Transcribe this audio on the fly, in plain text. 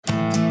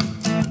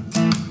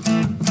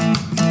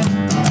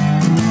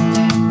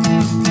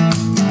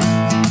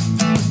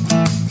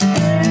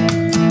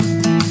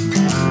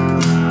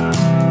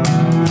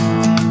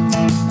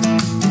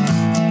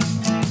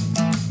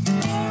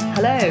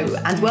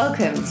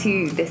welcome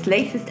to this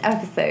latest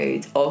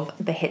episode of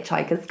the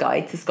Hitchhiker's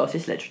Guide to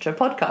Scottish Literature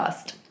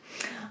podcast.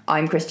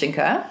 I'm Kristian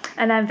Kerr.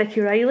 And I'm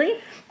Vikki Reilly.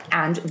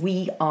 And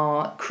we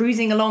are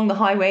cruising along the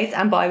highways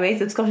and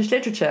byways of Scottish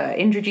literature,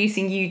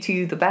 introducing you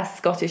to the best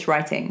Scottish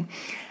writing.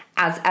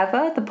 As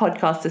ever, the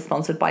podcast is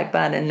sponsored by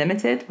Burn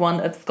Limited, one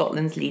of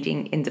Scotland's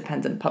leading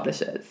independent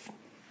publishers.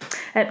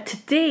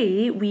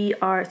 Today we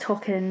are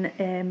talking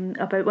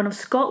about one of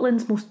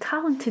Scotland's most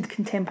talented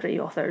contemporary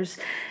authors,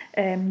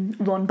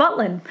 Ron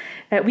Butlin.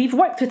 We've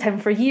worked with him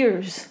for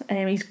years.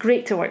 He's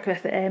great to work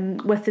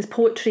with his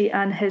poetry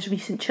and his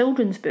recent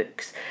children's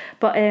books.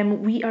 But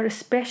we are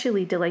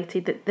especially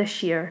delighted that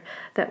this year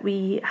that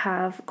we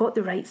have got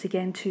the rights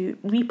again to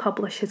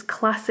republish his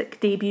classic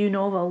debut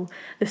novel,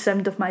 The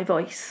Sound of My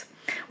Voice,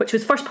 which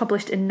was first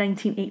published in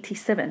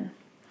 1987.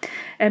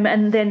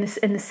 And then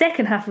in the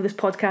second half of this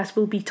podcast,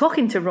 we'll be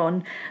talking to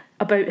Ron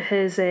about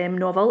his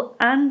novel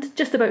and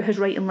just about his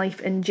writing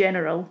life in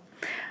general.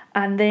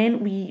 And then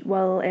we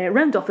will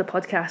round off the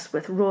podcast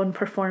with Ron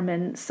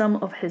performing some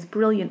of his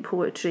brilliant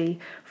poetry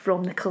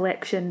from the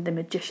collection The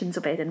Magicians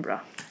of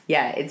Edinburgh.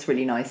 Yeah, it's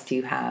really nice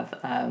to have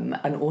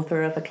an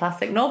author of a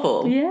classic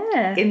novel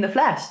in the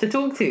flesh to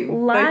talk to.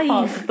 Live. Both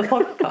parts of the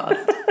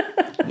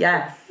podcast.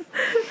 Yes.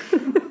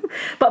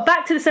 But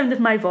back to The Sound of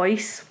My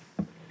Voice.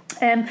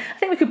 I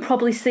think we could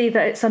probably say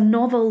that it's a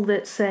novel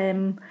that's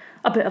a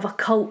bit of a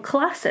cult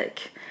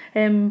classic.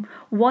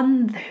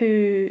 One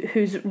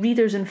whose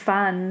readers and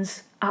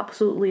fans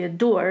absolutely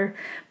adore,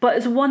 but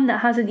it's one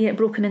that hasn't yet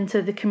broken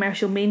into the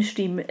commercial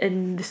mainstream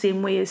in the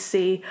same way as,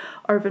 say,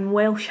 Irvine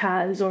Welsh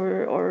has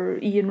or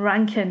Ian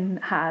Rankin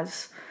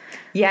has.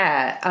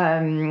 Yeah,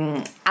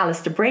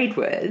 Alistair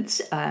Braidwood,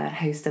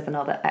 host of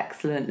another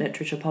excellent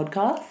literature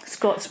podcast,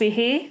 Scots Way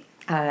Hey,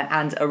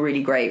 and a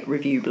really great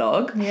review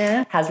blog,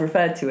 has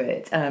referred to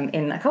it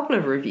in a couple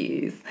of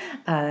reviews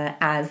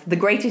as the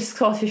greatest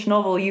Scottish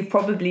novel you've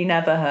probably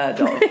never heard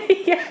of.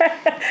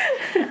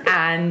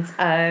 And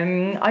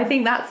I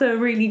think that's a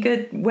really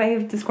good way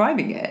of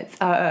describing it.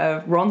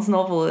 Ron's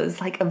novel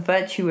is like a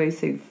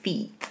virtuoso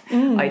feat,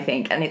 I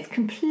think, and it's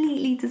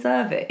completely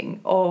deserving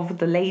of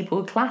the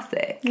label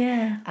classic.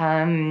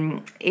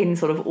 In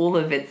sort of all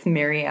of its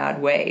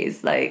myriad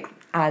ways. Like,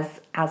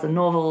 as a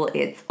novel,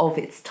 it's of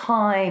its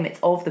time, it's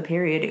of the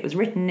period it was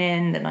written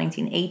in, the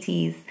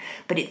 1980s,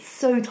 but it's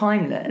so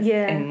timeless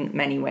in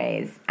many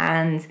ways,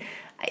 and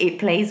it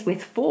plays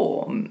with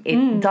form.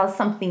 It does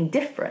something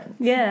different.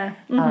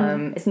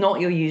 It's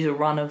not your usual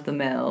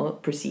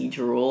run-of-the-mill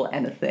procedural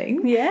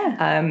anything.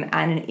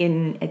 And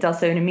it does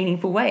so in a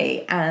meaningful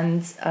way,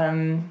 and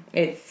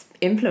it's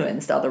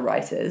influenced other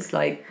writers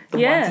like the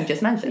ones you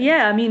just mentioned.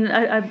 I mean,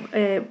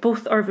 I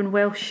both Irvine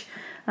Welsh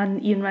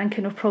and Ian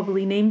Rankin have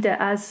probably named it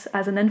as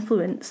an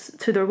influence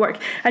to their work.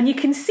 And you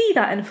can see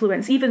that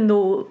influence, even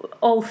though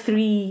all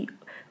three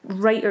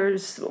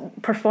writers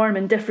perform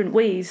in different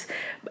ways.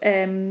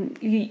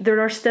 There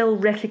are still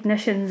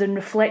recognitions and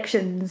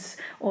reflections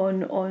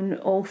on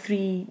all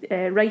three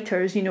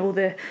writers. You know,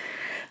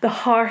 the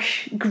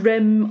harsh,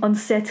 grim,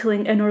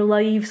 unsettling inner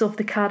lives of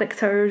the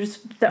characters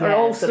that are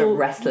also sort of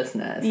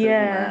restlessness.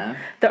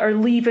 That are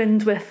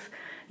leavened with,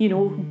 you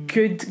know,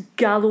 good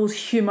gallows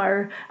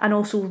humour and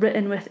also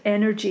written with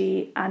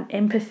energy and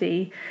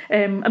empathy.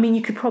 I mean,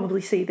 you could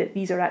probably say that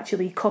these are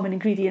actually common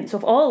ingredients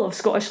of all of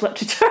Scottish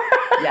literature.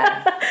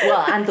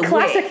 Well, and the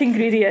classic wit.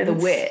 ingredients. The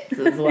wit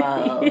as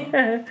well.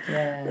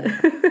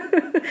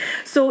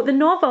 So the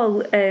novel,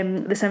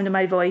 The Sound of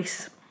My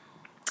Voice,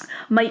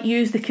 might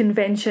use the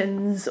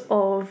conventions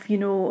of, you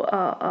know,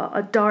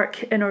 a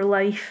dark inner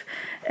life,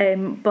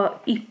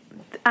 but he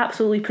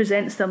absolutely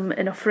presents them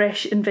in a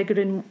fresh,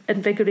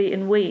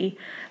 invigorating way,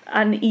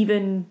 and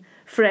even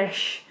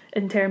fresh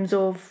in terms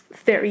of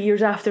 30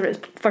 years after its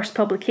first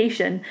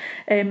publication.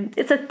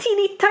 It's a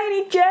teeny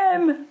tiny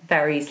gem.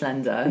 Very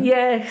slender.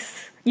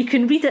 Yes, you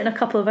can read it in a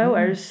couple of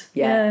hours.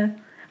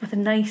 With a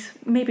nice,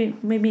 maybe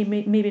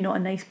not a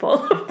nice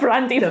bottle of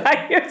brandy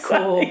by your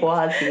side.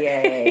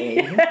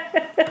 Courvoisier.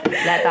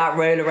 Let that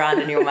roll around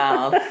in your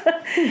mouth.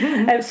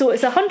 So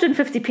it's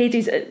 150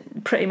 pages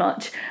pretty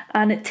much,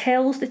 and it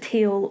tells the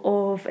tale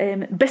of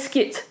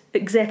biscuit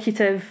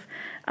executive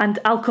and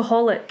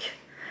alcoholic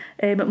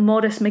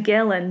Maurice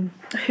Magellan,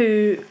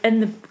 who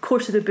in the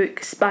course of the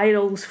book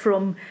spirals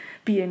from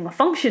being a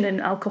functioning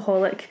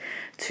alcoholic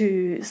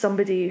to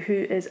somebody who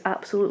is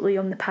absolutely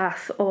on the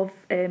path of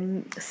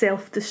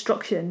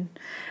self-destruction.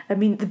 I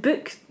mean, the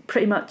book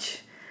pretty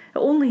much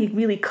only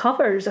really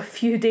covers a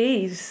few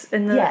days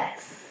in the...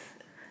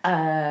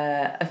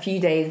 a few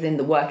days in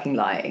the working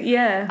life.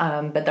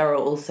 But there are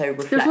also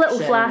reflections. There's little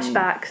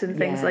flashbacks and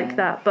things like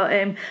that.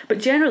 But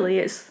generally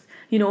it's,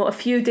 you know, a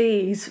few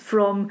days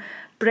from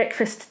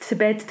breakfast to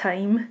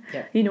bedtime.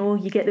 You know,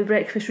 you get the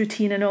breakfast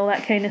routine and all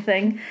that kind of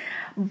thing.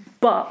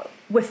 But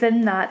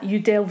within that, you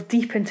delve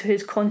deep into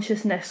his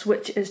consciousness,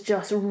 which is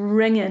just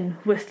ringing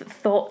with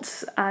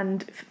thoughts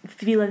and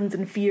feelings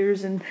and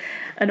fears and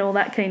all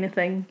that kind of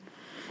thing.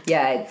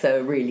 Yeah, it's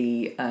a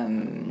really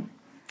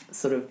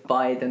sort of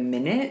by the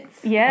minute,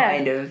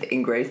 kind of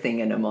engrossing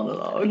in a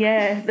monologue.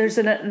 Yeah, there's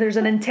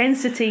an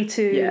intensity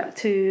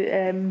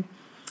to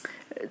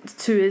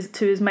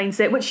his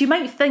mindset, which you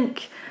might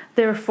think,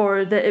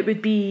 therefore, that it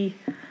would be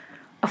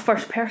a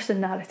first person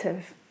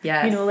narrative.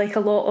 Yes. You know, like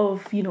a lot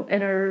of, you know,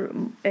 inner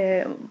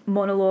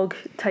monologue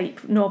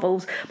type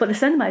novels. But The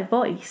Sound of My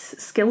Voice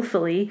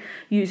skillfully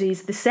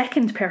uses the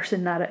second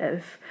person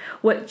narrative,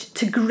 which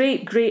to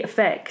great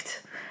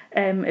effect.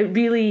 It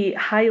really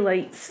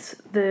highlights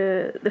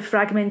the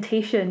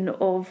fragmentation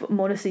of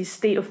Morrissey's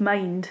state of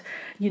mind.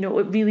 You know,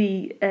 it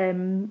really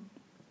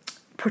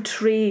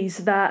portrays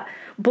that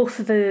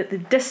both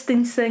the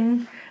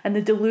distancing and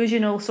the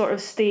delusional sort of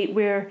state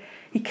where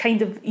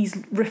he's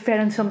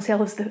referring to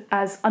himself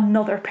as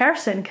another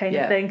person kind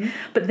of thing,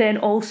 but then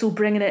also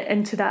bringing it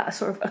into that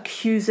sort of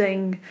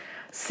accusing,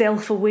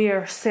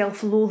 self-aware,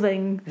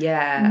 self-loathing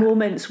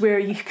moments where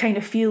you kind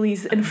of feel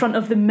he's in front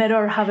of the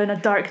mirror having a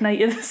dark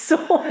night of the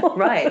soul.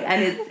 Right,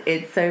 and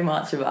it's so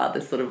much about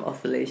this sort of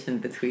oscillation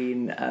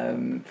between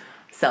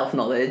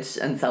self-knowledge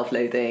and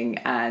self-loathing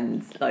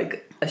and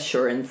like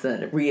assurance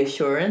and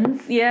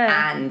reassurance,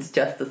 and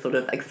just the sort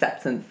of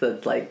acceptance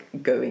that's like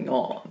going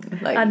on,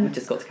 like we've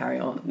just got to carry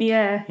on, you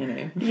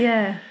know,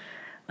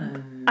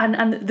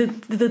 and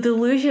the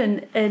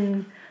delusion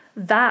in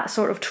that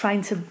sort of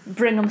trying to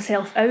bring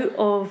himself out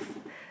of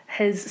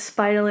his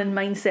spiraling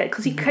mindset,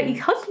 because he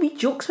has wee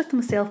jokes with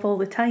himself all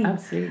the time,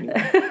 absolutely,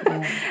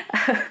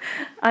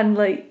 and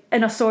like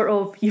in a sort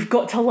of you've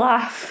got to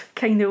laugh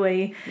kind of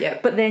way,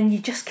 but then you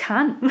just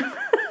can't.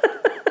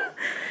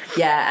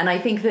 Yeah, and I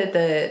think that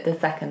the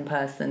second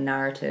person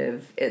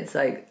narrative, it's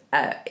like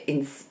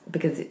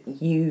because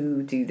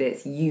you do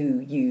this,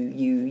 you,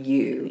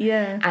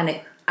 and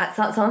it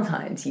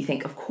sometimes you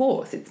think, of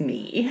course, it's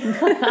me,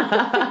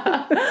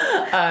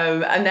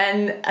 and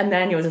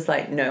then you're just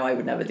like, no, I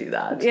would never do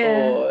that.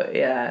 Or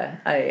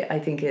I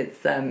think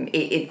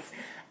it's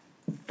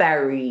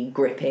very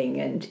gripping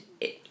and,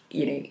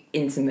 you know,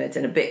 intimate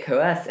and a bit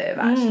coercive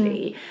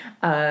actually,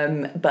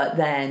 but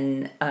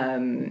then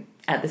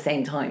at the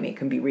same time it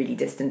can be really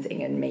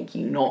distancing and make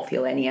you not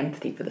feel any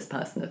empathy for this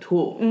person at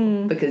all,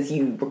 because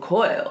you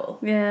recoil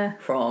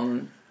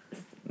from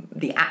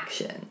the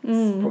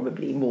actions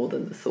probably more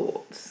than the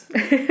thoughts.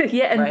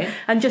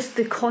 And just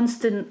the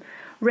constant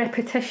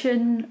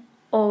repetition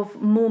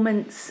of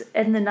moments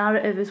in the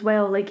narrative as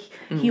well, like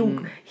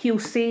he'll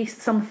say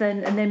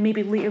something and then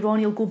maybe later on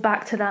he'll go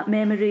back to that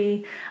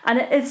memory, and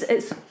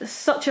it's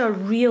such a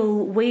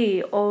real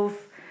way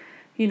of,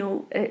 you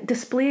know,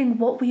 displaying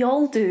what we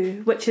all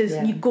do, which is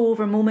you go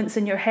over moments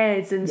in your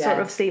heads and sort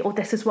of say, oh,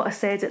 this is what I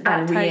said at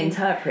that time. And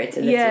reinterpret a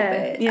little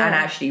bit and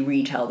actually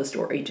retell the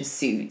story to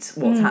suit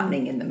what's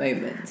happening in the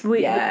moment.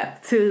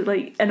 To,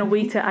 like, in a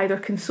way to either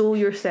console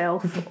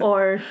yourself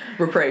or...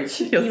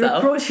 reproach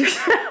yourself.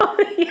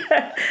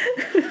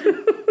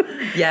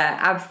 Yeah,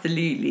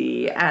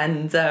 absolutely.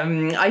 And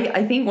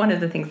I think one of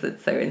the things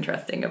that's so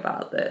interesting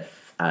about this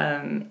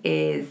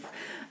is...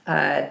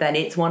 then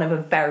it's one of a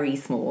very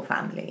small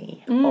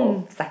family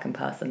of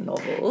second-person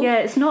novels. Yeah,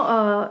 it's not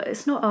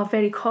a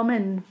very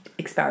common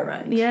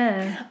experiment.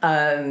 Yeah,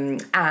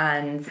 and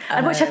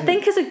which I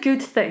think is a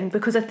good thing,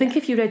 because I think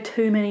if you read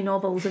too many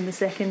novels in the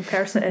second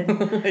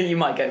person, you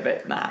might go a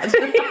bit mad.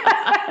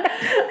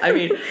 I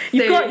mean,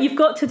 you've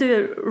got to do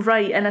it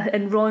right,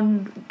 and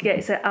Ron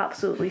gets it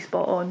absolutely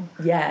spot on.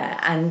 Yeah,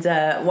 and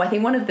I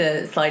think one of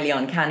the slightly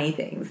uncanny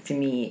things to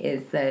me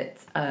is that.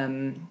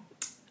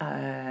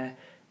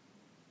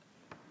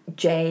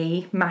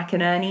 J.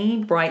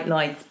 McInerney, Bright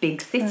Lights, Big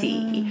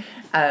City,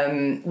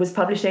 was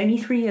published only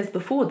 3 years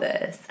before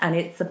this, and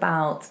it's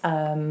about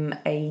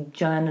a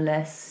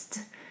journalist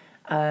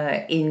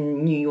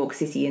in New York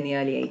City in the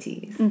early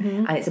 80s,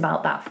 and it's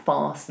about that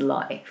fast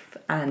life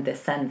and the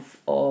sense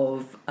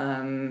of,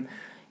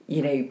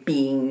 you know,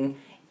 being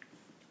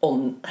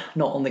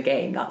not on the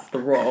game, that's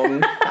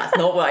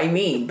not what I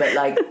mean, but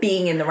like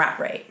being in the rat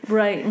race,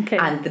 right? Okay,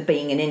 and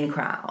being an in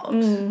crowd,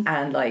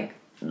 and like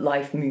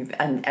life move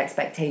and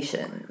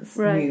expectations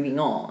moving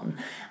on.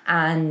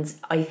 And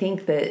I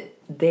think that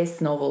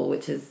this novel,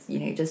 which is, you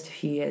know, just a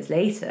few years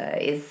later,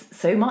 is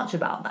so much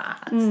about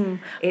that.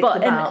 It's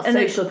about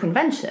social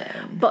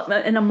convention, but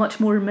in a much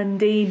more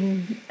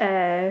mundane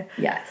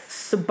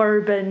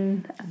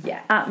suburban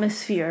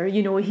atmosphere.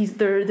 You know,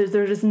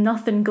 there is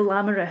nothing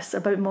glamorous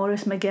about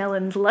Maurice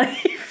Magellan's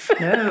life.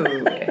 No.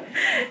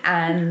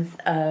 And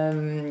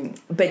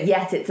but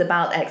yet it's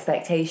about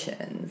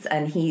expectations,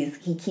 and he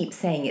keeps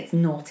saying it's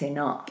not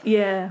enough.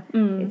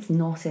 It's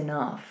not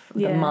enough.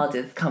 The mud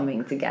is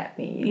coming to get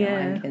me, you know,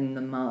 I'm in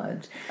the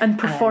mud and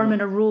performing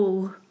a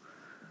role.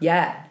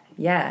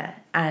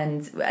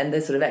 And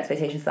the sort of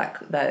expectations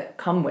that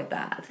come with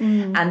that.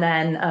 And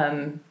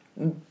then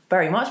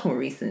very much more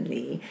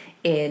recently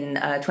in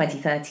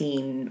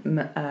 2013,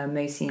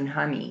 Mohsin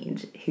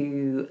Hamid,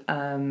 who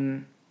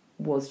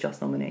was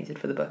just nominated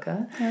for the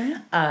Booker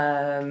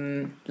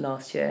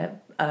last year,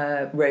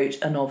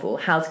 wrote a novel,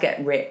 How to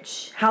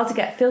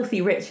Get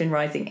Filthy Rich in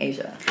Rising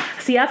Asia.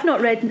 See, I've not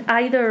read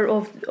either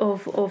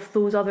of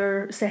those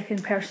other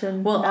second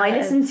person. Well, I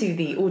listened to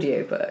the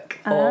audiobook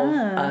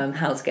of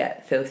How to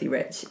Get Filthy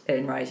Rich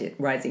in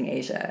Rising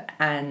Asia,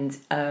 and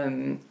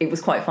it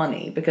was quite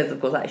funny because, of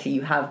course, actually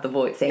you have the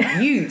voice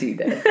saying you do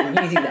this and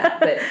you do that,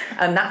 but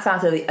that's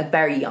about a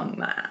very young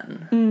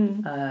man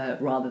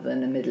rather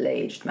than a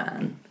middle-aged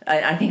man.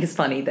 I think it's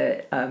funny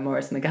that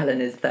Maurice McGowan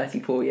is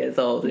 34 years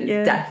old and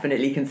is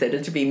definitely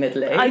considered to be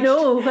middle-aged. I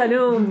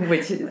know.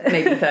 Which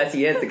maybe 30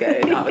 years ago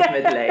that was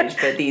middle-aged,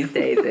 but these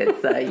days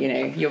it's,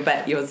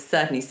 you're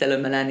certainly still a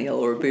millennial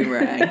or a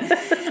boomerang.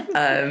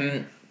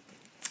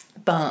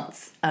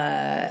 But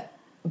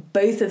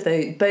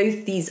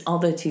both these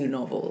other two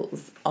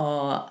novels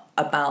are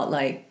about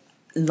like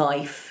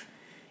life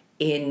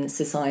in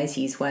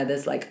societies where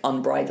there's like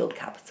unbridled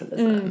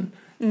capitalism.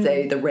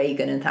 So the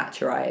Reagan and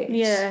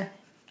Thatcherite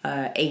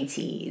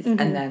 80s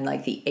and then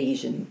like the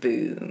Asian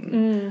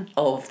boom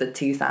of the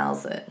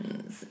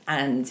 2000s,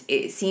 and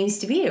it seems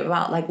to be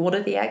about like what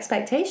are the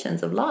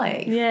expectations of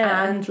life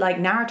and like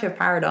narrative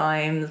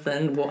paradigms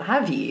and what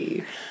have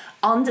you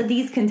under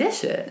these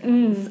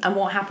conditions and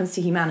what happens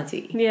to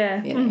humanity.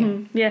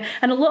 And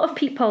a lot of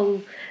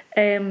people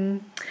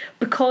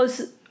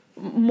because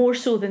more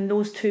so than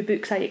those two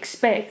books I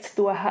expect,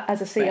 though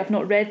as I say I've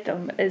not read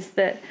them, is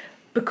that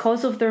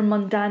because of their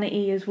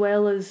mundanity as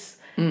well as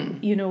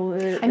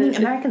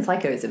American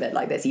Psycho is a bit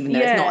like this, even though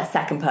it's not a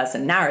second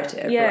person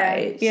narrative,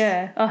 right?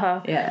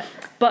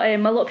 But a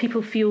lot of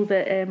people feel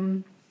that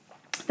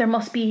there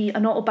must be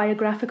an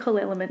autobiographical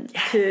element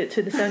to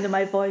The Sound of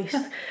My Voice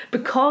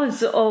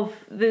because of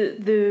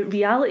the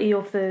reality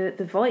of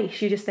the voice.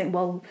 You just think,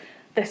 well,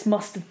 this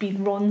must have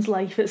been Ron's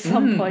life at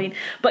some point.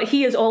 But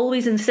he has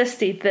always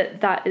insisted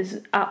that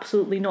is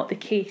absolutely not the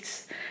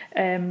case.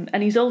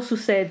 And he's also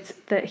said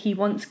that he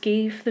once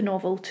gave the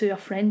novel to a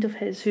friend of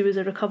his who was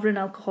a recovering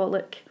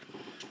alcoholic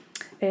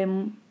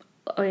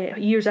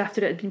years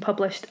after it had been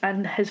published,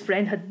 and his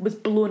friend was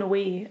blown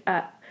away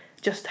at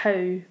just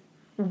how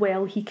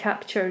well he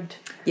captured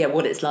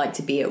what it's like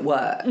to be at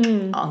work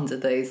under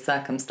those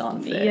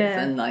circumstances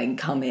and like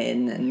come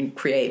in and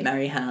create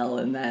merry hell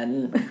and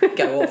then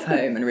go off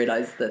home and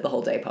realise that the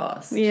whole day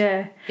passed.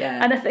 And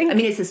I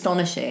mean it's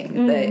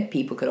astonishing that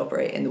people could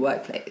operate in the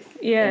workplace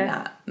in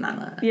that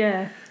manner.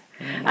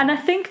 And I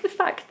think the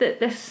fact that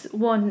this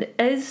one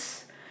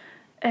is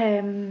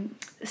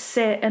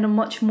set in a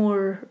much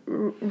more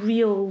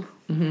real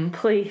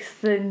place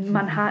than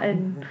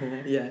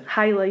Manhattan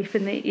high life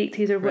in the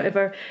 80s or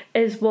whatever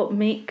is what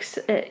makes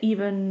it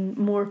even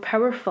more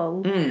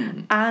powerful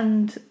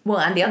and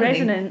the other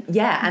resonant.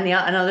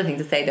 Another thing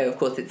to say though, of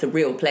course, it's a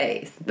real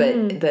place,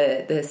 but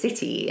the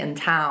city and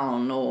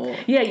town or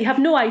you have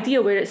no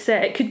idea where it's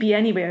set. It could be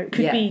anywhere.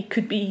 It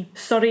could be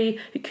Surrey.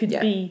 It could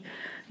be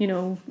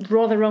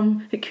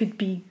Rotherham, it could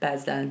be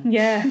Bearsdown.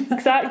 Yeah,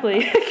 exactly.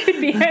 It could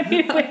be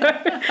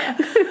anywhere.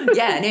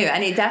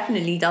 And it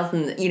definitely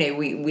doesn't,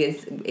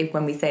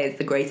 when we say it's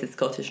the greatest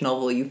Scottish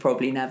novel you've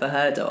probably never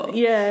heard of.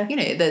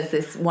 There's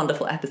this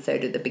wonderful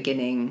episode at the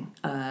beginning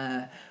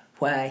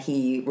where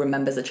he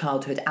remembers a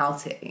childhood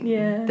outing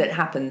that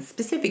happens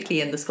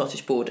specifically in the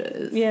Scottish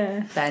borders.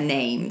 They're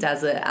named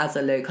as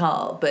a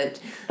locale, but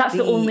that's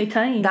the only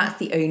time. That's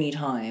the only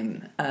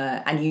time.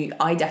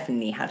 I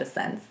definitely had a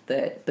sense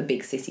that the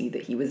big city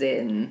that he was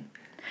in,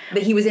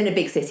 that he was in a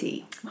big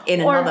city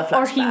in another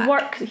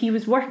flashback. Or he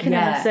was working in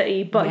a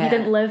city, but he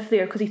didn't live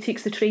there because he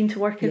takes the train to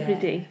work every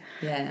day.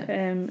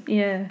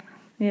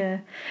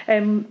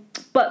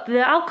 But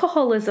the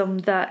alcoholism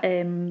that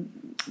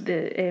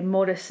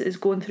Maurice is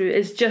going through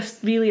is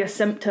just really a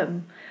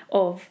symptom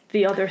of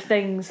the other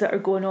things that are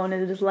going on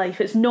in his life.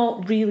 It's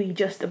not really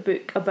just a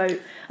book about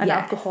an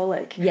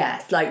alcoholic.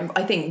 Like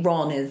I think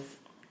Ron is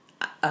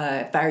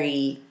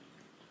very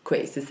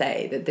quick to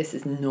say that this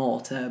is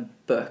not a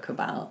book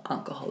about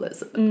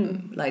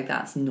alcoholism. Like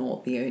that's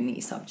not the only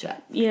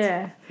subject.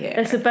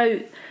 It's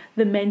about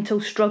the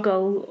mental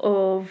struggle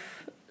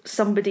of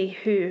somebody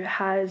who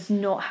has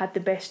not had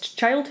the best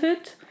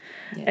childhood,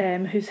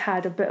 who's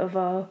had a bit of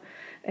a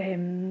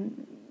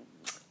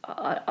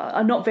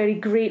not very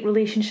great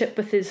relationship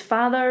with his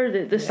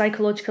father, the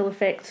psychological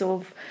effects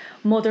of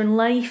modern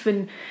life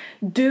and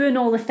doing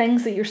all the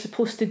things that you're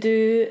supposed to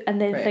do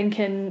and then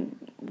thinking,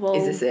 well,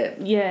 is this it?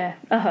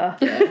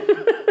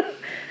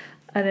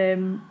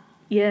 And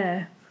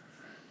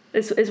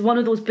it's one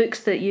of those books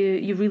that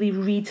you really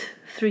read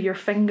through your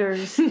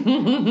fingers at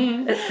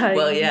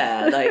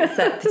times.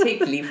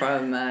 Particularly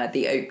from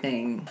the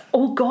opening.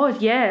 Oh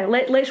God,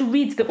 let's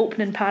read the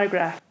opening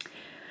paragraph.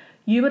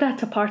 You were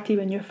at a party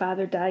when your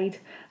father died,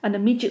 and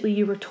immediately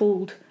you were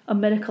told a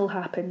miracle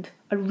happened,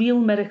 a real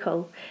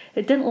miracle.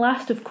 It didn't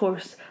last, of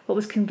course, but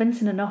was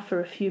convincing enough for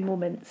a few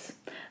moments.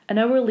 An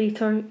hour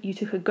later, you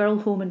took a girl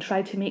home and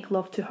tried to make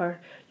love to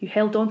her. You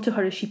held on to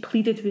her as she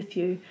pleaded with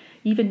you.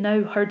 Even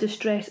now, her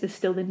distress is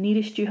still the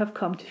nearest you have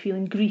come to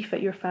feeling grief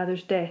at your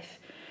father's death.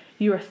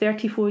 You are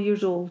 34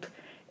 years old.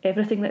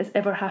 everything that has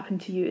ever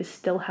happened to you is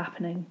still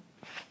happening.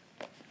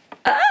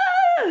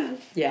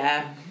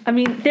 Yeah. I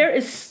mean, that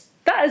is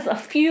a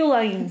few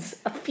lines,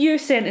 a few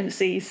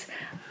sentences,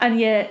 and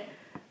yet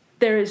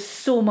there is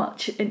so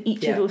much in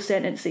each of those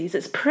sentences.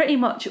 It's pretty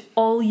much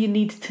all you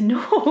need to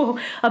know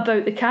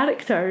about the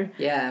character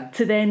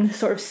to then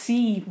sort of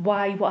see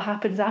why what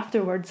happens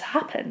afterwards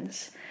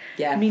happens.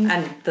 Yeah, I mean,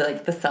 and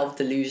the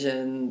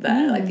self-delusion,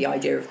 like the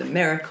idea of the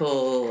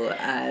miracle,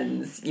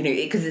 and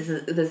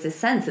because there's this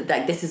sense that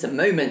like this is a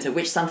moment at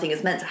which something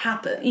is meant to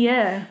happen.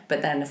 Yeah,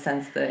 but then a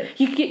sense that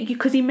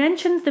because he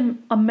mentions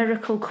a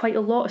miracle quite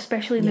a lot,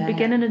 especially in the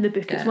beginning of the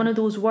book. It's one of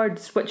those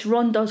words which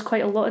Ron does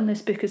quite a lot in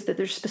this book, is that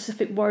there's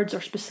specific words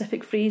or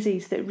specific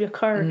phrases that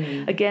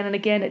reoccur again and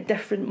again at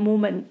different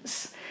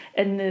moments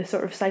in the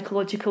sort of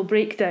psychological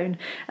breakdown.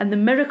 And the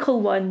miracle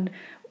one,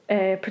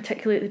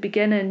 particularly at the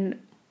beginning,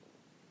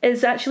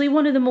 is actually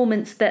one of the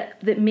moments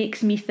that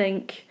makes me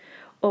think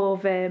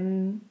of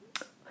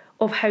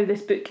how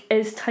this book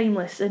is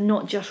timeless and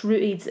not just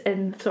rooted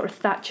in sort of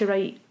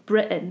Thatcherite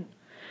Britain,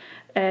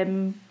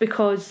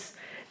 because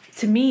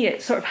to me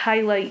it sort of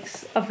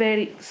highlights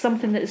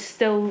something that is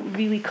still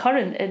really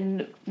current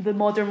in the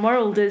modern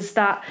world, is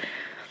that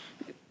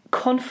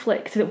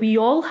conflict that we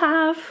all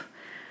have,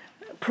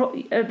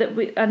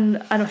 and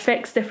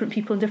affects different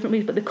people in different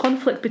ways, but the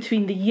conflict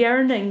between the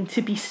yearning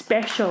to be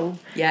special,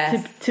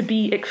 to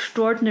be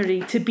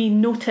extraordinary, to be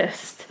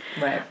noticed,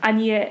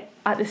 and yet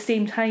at the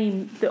same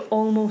time the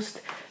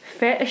almost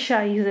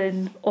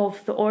fetishizing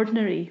of the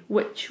ordinary,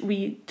 which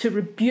to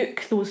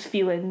rebuke those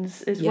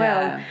feelings as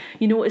well.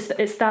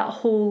 It's that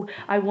whole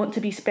I want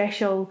to be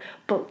special,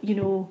 but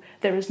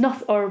there is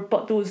nothing,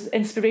 but those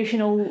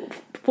inspirational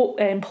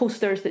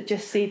posters that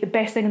just say the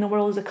best thing in the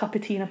world is a cup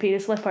of tea and a pair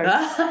of slippers.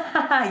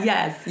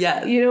 yes.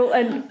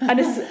 And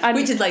it's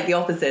which is like the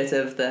opposite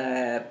of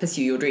the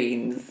pursue your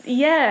dreams.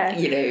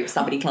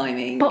 Somebody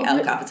climbing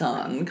El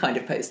Capitan kind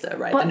of poster,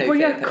 right? But the no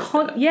fear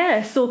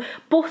poster. So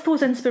both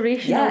those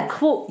inspirational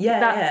quotes,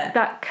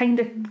 that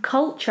kind of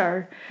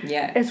culture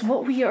is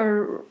what we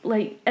are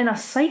like in a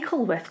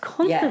cycle with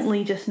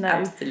constantly just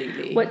now.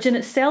 Absolutely. Which in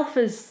itself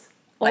is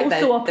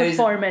also a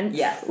performance,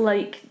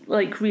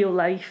 like real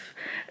life.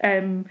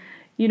 And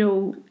you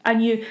go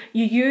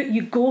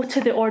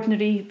to the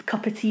ordinary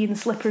cup of tea and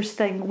slippers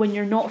thing when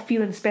you're not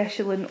feeling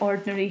special and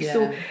ordinary.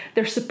 So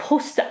they're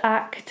supposed to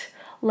act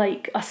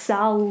like a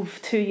salve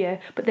to you,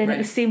 but then at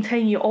the same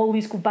time you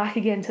always go back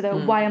again to the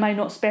why am I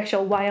not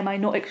special, why am I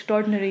not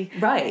extraordinary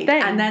thing.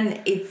 And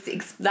then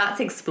that's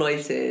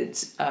exploited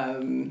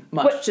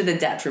much to the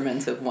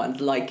detriment of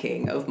one's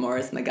liking of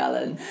Maurice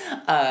Magellan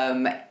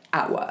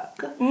at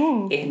work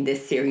in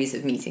this series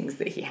of meetings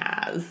that he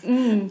has.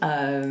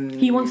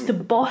 He wants to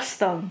boss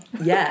them.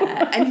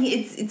 And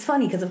it's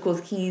funny because of course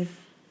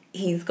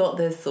he's got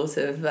this sort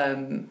of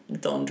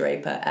Don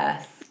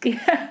Draper-esque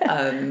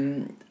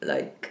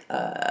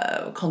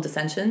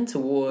condescension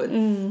towards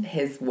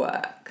his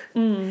work.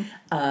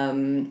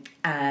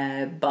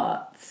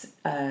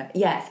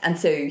 Yes, and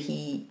so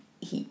he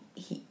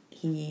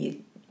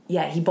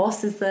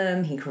bosses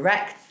them, he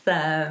corrects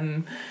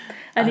them,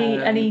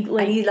 and he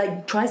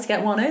tries to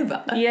get one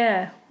over.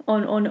 And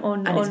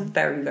it's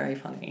very, very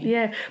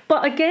funny.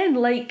 But again,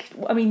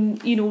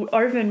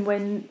 Irvin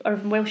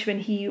Welsh, when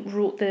he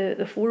wrote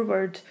the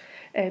foreword,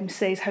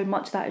 says how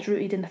much that is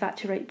rooted in the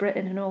Thatcherite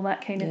Britain and all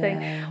that kind of thing.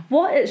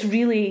 What it's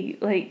really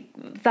like,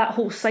 that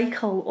whole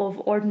cycle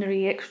of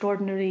ordinary,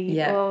 extraordinary,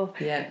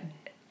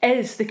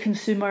 is the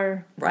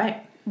consumer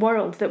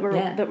world that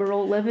we're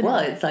all living in. Well,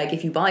 it's like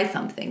if you buy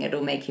something,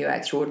 it'll make you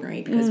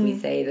extraordinary because we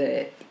say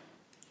that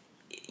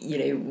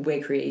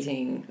we're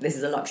creating, this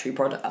is a luxury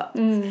product,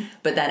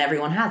 but then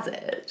everyone has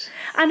it.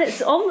 And it's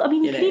all,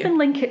 you can even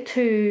link it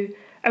to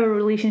our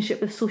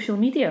relationship with social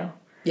media.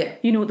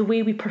 The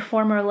way we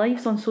perform our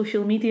lives on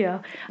social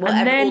media. Well,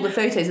 and then all the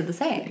photos are the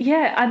same.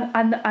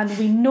 And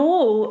we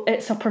know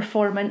it's a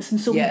performance, and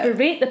so we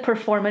berate the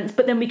performance,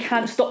 but then we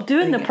can't stop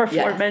doing the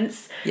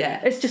performance.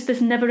 It's just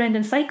this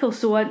never-ending cycle.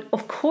 So,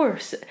 of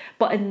course,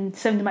 but in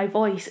Sound of My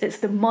Voice, it's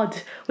the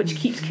mud which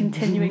keeps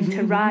continuing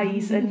to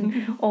rise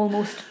and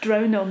almost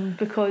drown them,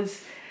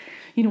 because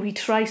we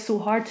try so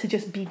hard to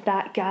just be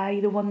that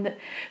guy, the one that...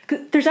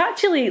 There's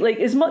actually,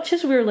 as much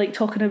as we're,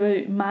 talking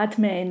about Mad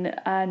Men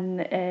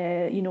and,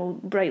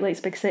 Bright Lights,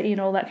 Big City and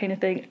all that kind of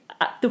thing,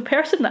 the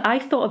person that I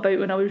thought about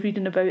when I was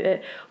reading about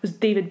it was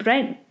David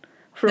Brent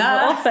from The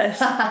Office.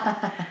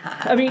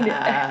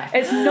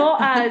 It's not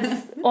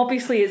as...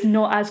 Obviously, it's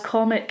not as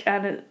comic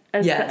and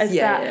as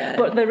that.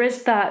 But there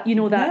is that,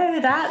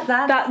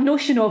 that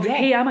notion of,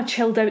 hey, I'm a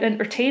chilled out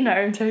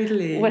entertainer.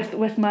 Totally.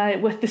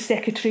 With the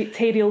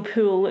secretarial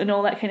pool and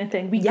all that kind of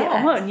thing. We get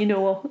on, Well,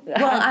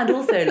 and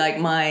also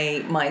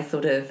my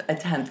sort of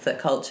attempts at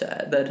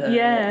culture that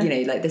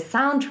the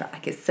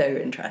soundtrack is so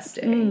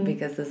interesting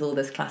because there's all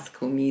this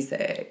classical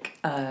music,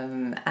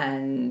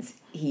 and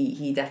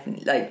he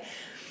definitely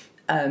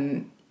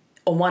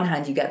on one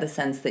hand, you get the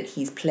sense that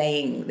he's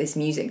playing this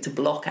music to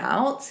block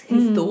out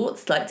his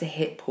thoughts, like to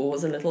hit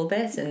pause a little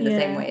bit, in the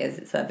same way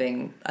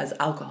as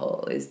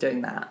alcohol is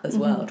doing that as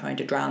well, trying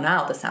to drown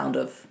out the sound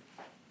of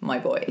my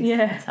voice,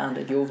 the sound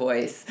of your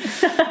voice.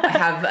 I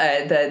have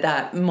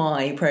that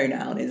my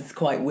pronoun is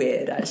quite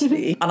weird,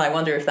 actually. And I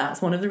wonder if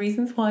that's one of the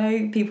reasons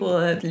why people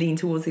lean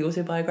towards the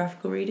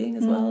autobiographical reading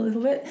as well, a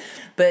little bit.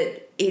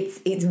 But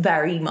it's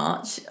very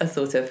much a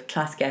sort of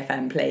classic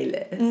FM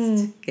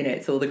playlist. You know,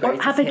 it's all the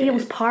greatest hits. Or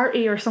Abigail's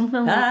Party or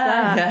something like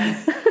that.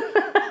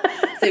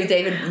 Yeah. So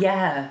David,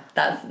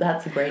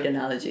 that's a great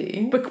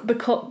analogy.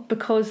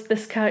 Because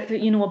this character,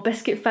 you know, a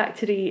biscuit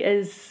factory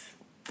is...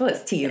 Well,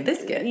 it's tea and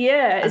biscuit.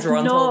 Yeah, as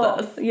Ron told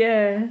us.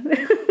 Yeah.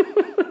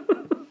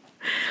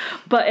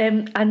 But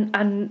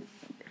and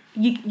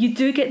you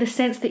do get the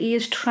sense that he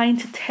is trying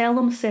to tell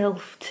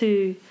himself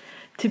to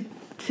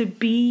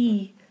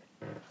be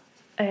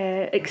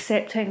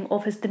accepting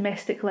of his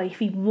domestic life.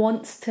 He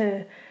wants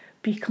to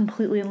be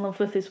completely in love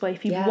with his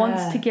wife. He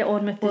wants to get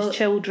on with his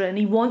children.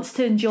 He wants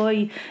to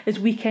enjoy his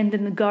weekend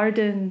in the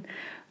garden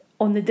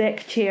on the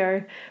deck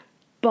chair,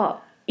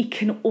 but he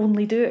can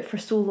only do it for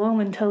so long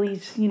until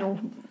he's, you know,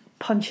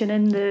 punching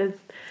in the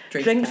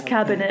drinks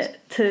cabinet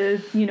to,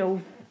 you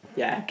know,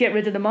 get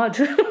rid of the mud.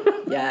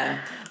 No,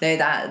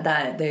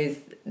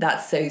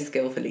 that's so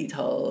skillfully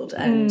told,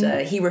 and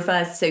he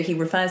refers to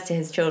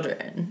his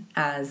children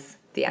as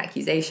the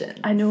accusations.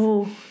 I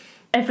know.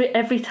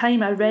 Every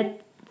time I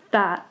read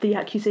that, the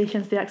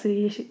accusations,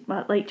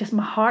 like, just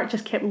my heart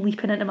just kept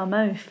leaping into my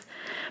mouth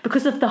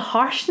because of the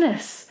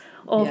harshness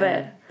of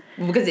it.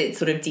 Because it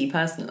sort of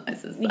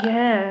depersonalizes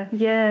that.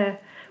 Yeah.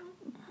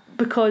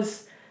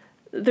 Because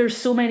there's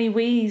so many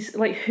ways,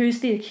 like,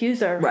 who's the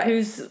accuser? Right.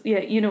 Who's,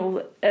 you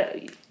know,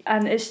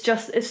 and it's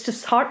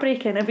just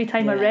heartbreaking every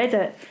time I read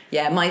it.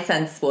 Yeah, my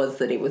sense was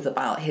that it was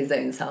about his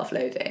own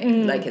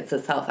self-loathing. Like, it's a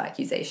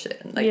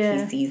self-accusation. Like, he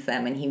sees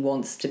them and he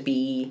wants to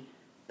be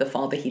the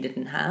father he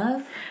didn't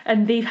have.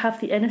 And they have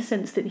the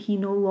innocence that he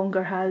no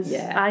longer has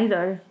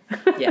either.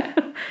 Yeah.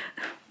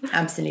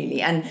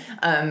 Absolutely. And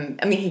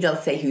I mean, he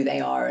does say who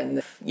they are,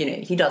 and you know,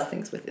 he does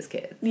things with his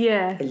kids,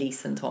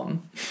 Elise and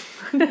Tom.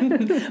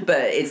 But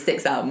it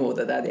sticks out more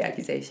that they're the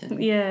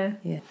accusation.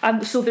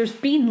 And so there's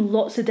been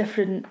lots of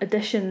different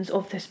editions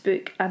of this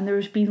book, and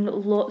there's been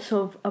lots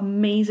of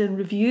amazing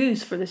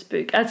reviews for this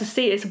book. As I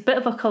say, it's a bit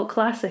of a cult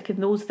classic,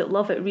 and those that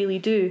love it really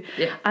do.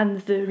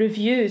 And the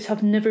reviews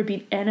have never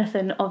been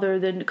anything other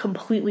than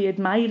completely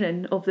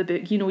admiring of the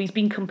book. You know, he's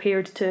been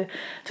compared to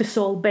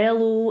Saul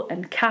Bellow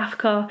and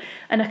Kafka,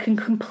 and I can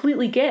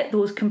completely get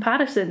those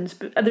comparisons.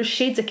 But there's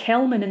shades of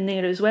Kelman in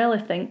there as well, I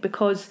think,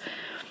 because,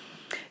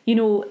 you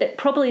know, it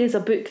probably is a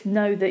book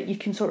now that you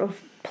can sort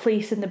of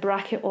place in the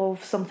bracket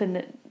of something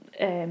that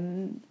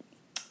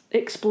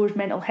explores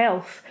mental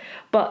health,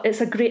 but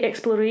it's a great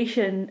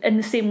exploration in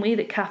the same way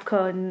that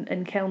Kafka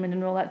and Kelman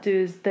and all that do,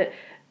 is that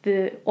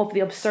the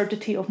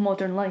absurdity of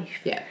modern life.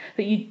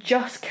 That you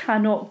just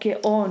cannot get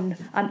on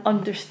and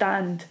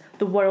understand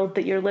the world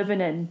that you're living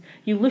in.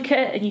 You look at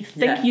it and you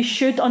think you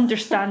should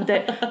understand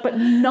it, but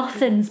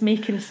nothing's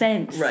making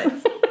sense. Right.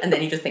 And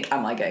then you just think,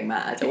 am I going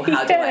mad? Or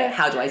how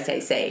do I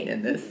stay sane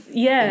in this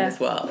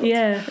world?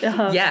 Yeah,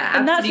 absolutely.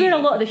 And that's where a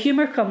lot of the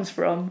humour comes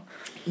from.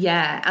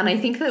 Yeah, and I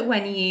think that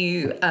when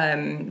you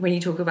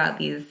talk about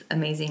these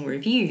amazing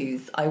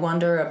reviews, I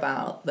wonder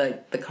about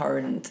the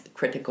current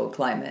critical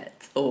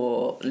climate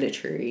or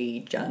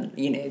literary,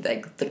 you know,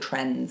 like the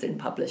trends in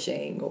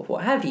publishing or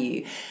what have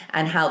you,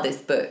 and how this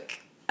book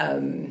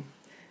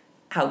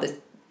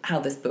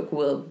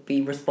will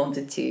be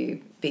responded to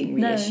being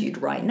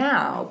reissued right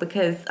now,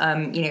 because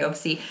you know,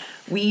 obviously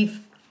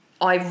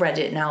I've read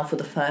it now for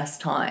the first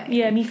time.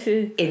 Yeah, me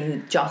too.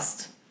 In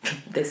just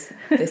this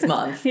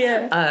month.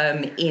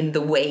 In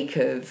the wake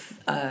of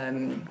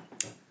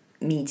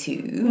Me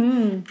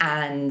Too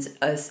and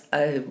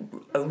a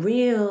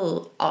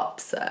real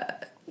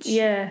upsurge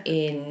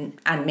in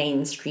and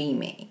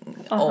mainstreaming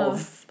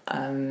of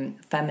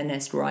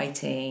feminist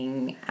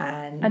writing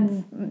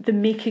and the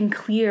making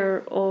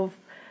clear of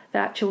the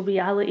actual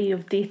reality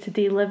of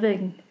day-to-day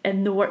living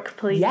in the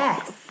workplace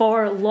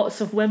for lots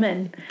of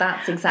women.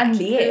 That's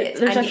exactly it.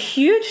 There's a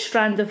huge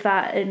strand of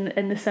that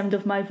in The Sound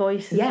of My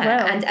Voice as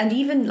well. And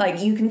even,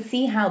 like, you can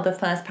see how the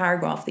first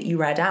paragraph that you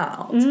read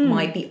out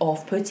might be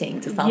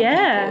off-putting to some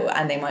people,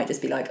 and they might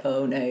just be like,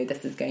 oh no,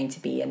 this is going to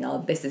be a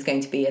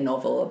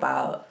novel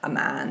about a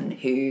man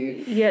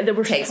who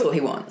takes what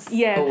he wants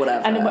or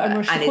whatever, and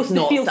it's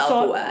not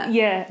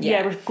self-aware.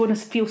 We're going to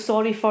feel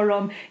sorry for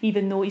him,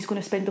 even though he's going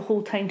to spend the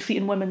whole time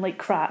treating women like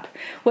crap,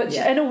 which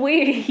in a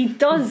way he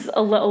does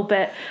a little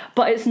bit,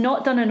 but it's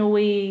not done in a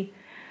way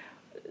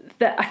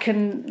that I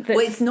can... Well,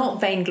 it's not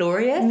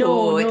vainglorious, it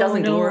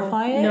doesn't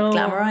glorify it,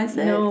 glamorise it.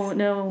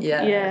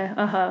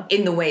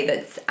 In the way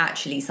that's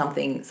actually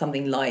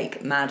something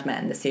like Mad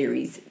Men, the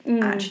series,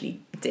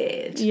 actually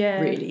did,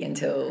 really,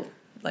 until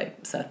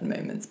like certain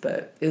moments,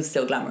 but it was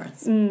still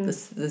glamorous.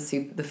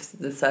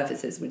 The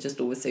surfaces were just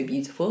always so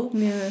beautiful.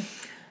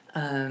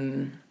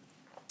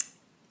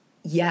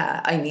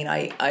 Yeah, I mean,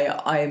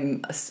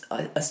 I'm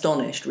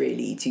astonished,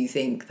 really, to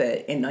think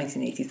that in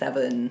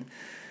 1987,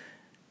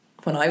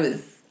 when I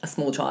was a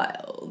small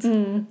child,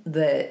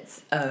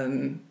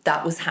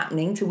 that was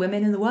happening to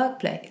women in the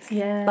workplace.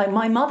 Yeah. Like,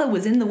 my mother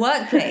was in the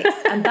workplace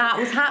and that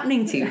was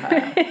happening to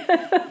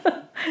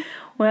her.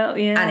 Well,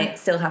 yeah. And it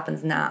still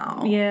happens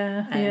now.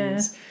 Yeah, and,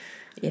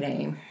 you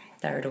know,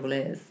 there it all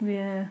is.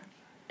 Yeah.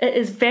 It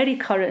is very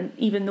current,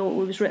 even though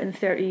it was written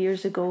 30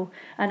 years ago.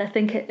 And I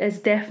think it is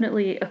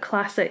definitely a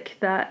classic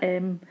that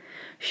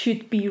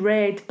should be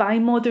read by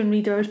modern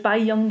readers, by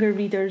younger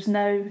readers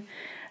now,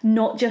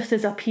 not just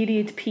as a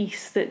period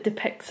piece that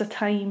depicts a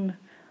time,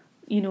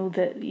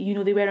 that,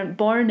 they weren't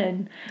born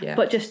in,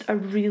 but just a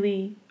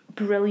really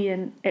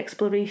brilliant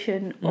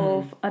exploration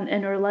of an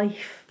inner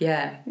life.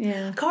 Yeah.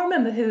 I can't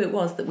remember who it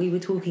was that we were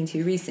talking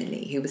to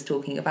recently who was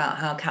talking about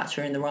how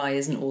Catcher in the Rye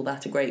isn't all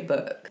that a great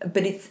book,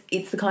 but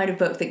it's the kind of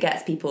book that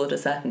gets people at a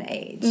certain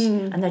age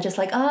and they're just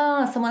like,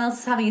 someone else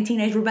is having a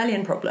teenage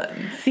rebellion problem.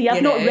 See,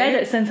 I've not read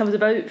it since I was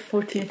about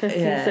 14,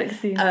 15,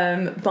 16.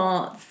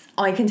 But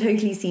I can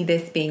totally see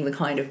this being the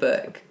kind of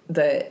book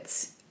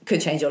that could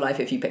change your life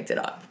if you picked it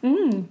up.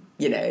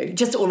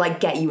 Or like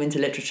get you into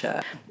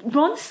literature.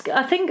 Ron's,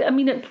 I think,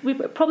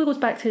 it probably goes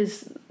back to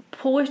his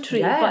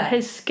poetry, but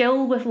his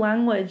skill with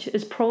language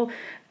is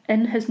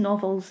in his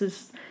novels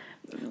is...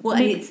 Well,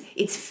 and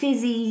it's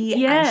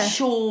fizzy and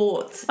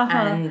short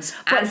and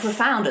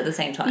profound at the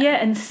same time. Yeah,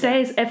 and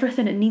says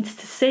everything it needs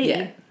to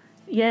say.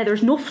 Yeah,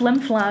 there's no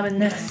flim-flam in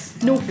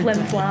this. No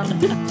flim-flam.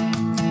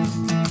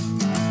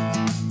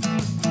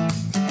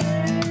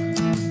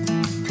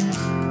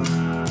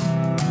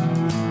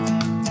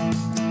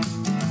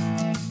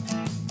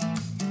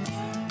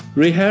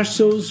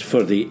 Rehearsals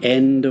for the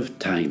End of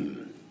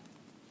Time.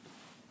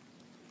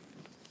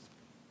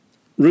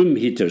 Room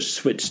heaters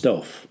switched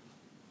off,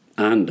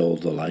 and all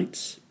the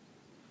lights.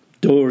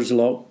 Doors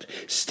locked,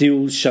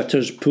 steel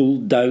shutters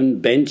pulled down,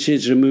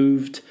 benches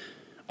removed.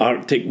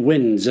 Arctic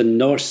winds and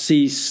North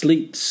Sea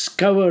sleet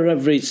scour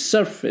every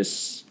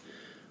surface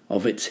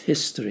of its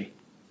history.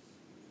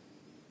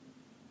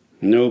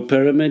 No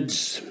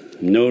pyramids,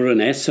 no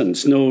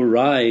renaissance, no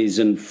rise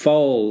and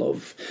fall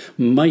of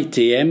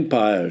mighty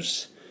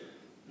empires.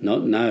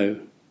 Not now,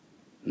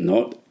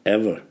 not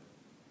ever.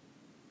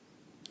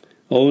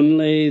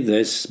 Only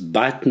this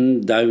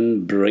battened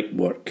down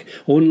brickwork,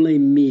 only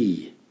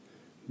me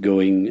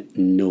going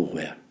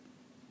nowhere.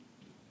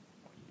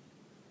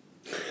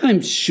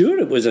 I'm sure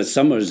it was a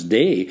summer's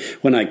day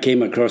when I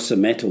came across the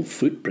metal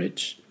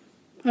footbridge.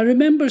 I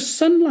remember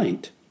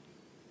sunlight.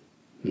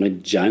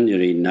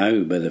 Mid-January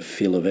now by the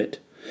feel of it,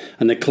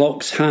 and the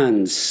clock's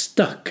hands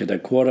stuck at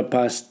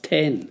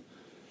 10:15.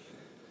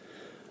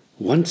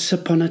 Once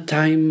upon a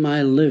time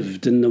I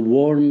lived in the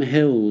warm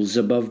hills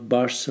above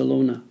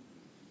Barcelona.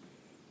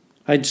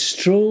 I'd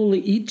stroll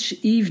each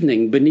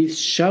evening beneath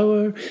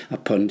shower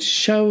upon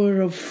shower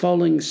of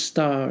falling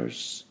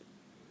stars.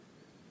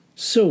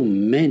 So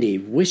many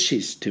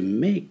wishes to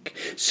make,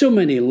 so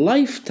many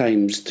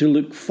lifetimes to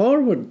look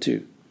forward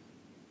to.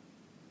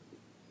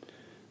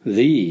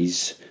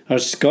 These are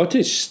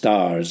Scottish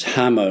stars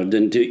hammered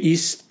into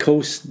East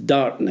Coast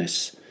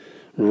darkness,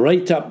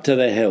 right up to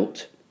the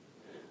hilt,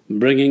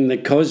 bringing the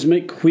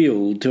cosmic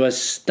wheel to a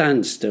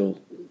standstill.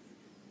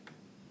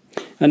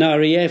 An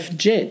RAF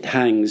jet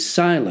hangs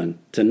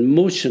silent and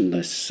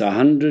motionless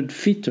 100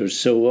 feet or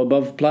so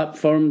above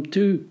platform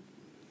 2.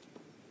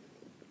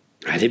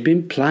 Had it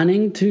been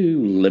planning to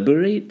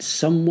liberate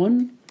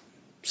someone,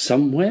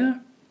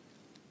 somewhere?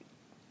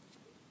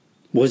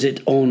 Was it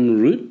en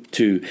route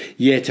to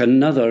yet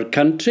another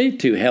country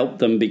to help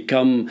them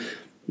become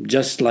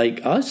just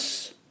like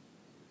us?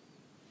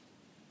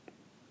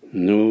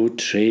 No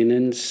train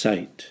in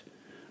sight,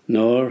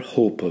 nor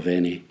hope of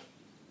any.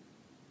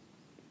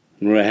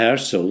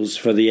 Rehearsals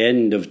for the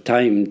end of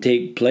time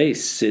take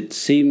place, it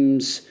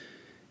seems,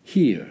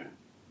 here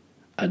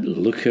at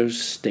Looker's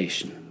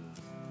Station.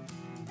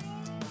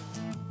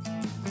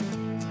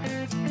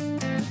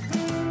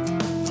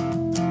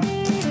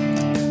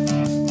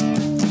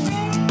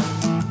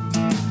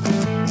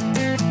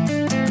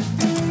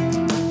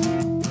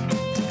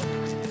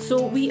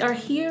 So we are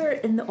here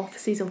in the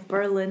offices of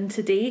Berlin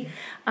today,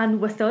 and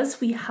with us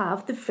we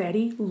have the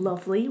very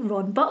lovely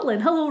Ron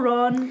Butlin. Hello,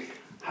 Ron.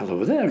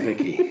 Hello there,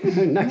 Vikki.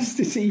 Nice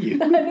to see you.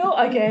 I know,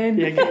 again.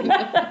 Again.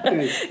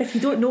 If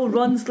you don't know,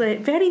 Ron's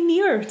very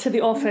near to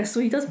the office, so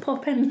he does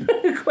pop in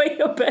quite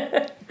a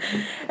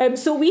bit.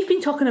 So we've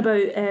been talking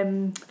about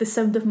The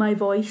Sound of My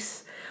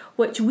Voice,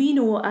 which we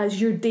know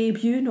as your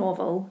debut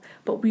novel,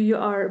 but we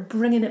are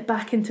bringing it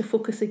back into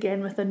focus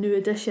again with a new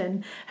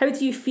edition. How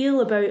do you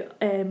feel about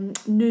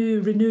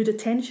renewed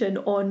attention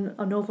on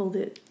a novel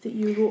that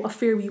you wrote a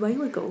fair wee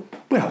while ago?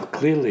 Well,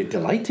 clearly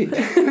delighted,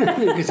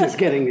 because it's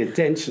getting the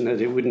attention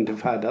that it wouldn't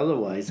have had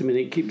otherwise. I mean,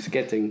 it keeps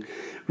getting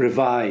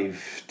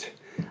revived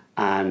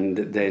and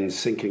then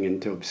sinking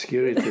into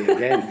obscurity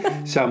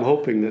again. So I'm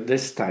hoping that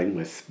this time,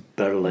 with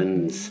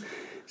Berlin's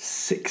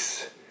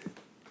 6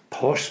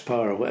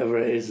 horsepower, whatever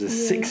it is, the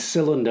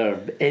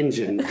 6-cylinder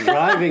engine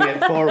driving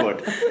it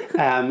forward,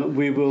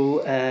 we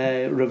will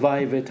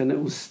revive it and it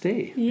will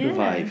stay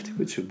revived,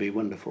 which would be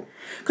wonderful.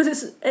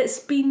 Because it's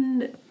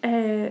been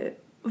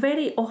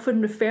very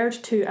often referred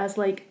to as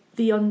like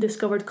the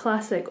undiscovered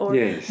classic, or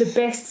the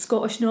best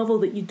Scottish novel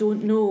that you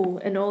don't know,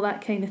 and all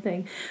that kind of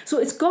thing. So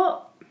it's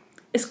got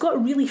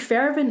really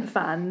fervent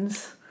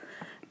fans.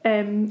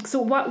 So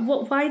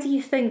why do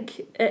you think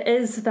it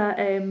is that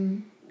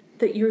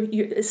that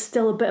it's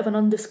still a bit of an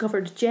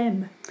undiscovered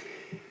gem?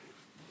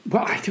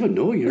 Well, I don't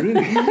know. You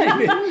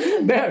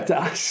really better to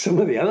ask some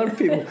of the other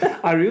people.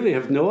 I really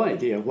have no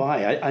idea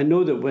why. I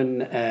know that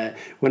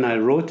when I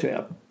wrote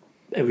it,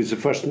 it was the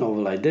first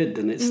novel I did,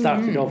 and it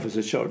started off as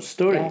a short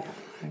story,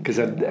 because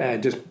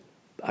the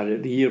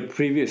year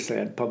previously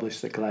I'd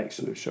published a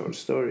collection of short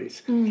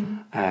stories,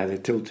 The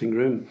Tilting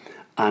Room,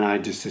 and I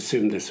just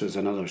assumed this was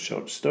another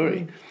short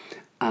story,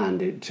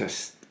 and it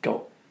just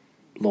got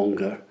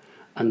longer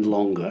and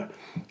longer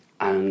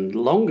and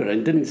longer,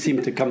 and didn't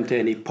seem to come to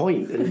any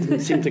point, and didn't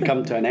seem to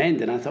come to an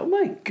end. And I thought,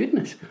 my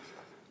goodness,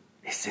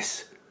 is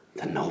this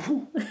the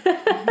novel?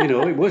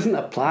 It wasn't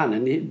a plan,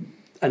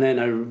 and then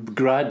I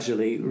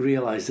gradually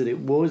realised that it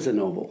was a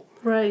novel.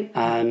 Right.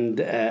 And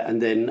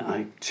then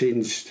I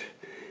changed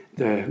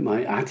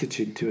my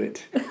attitude to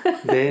it.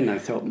 Then I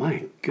thought,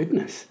 my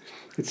goodness,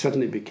 it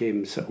suddenly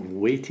became sort of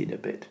weighted a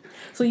bit.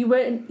 So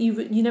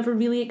you never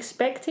really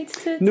expected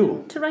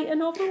to write a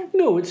novel?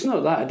 No, it's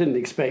not that. I didn't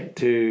expect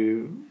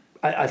to.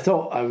 I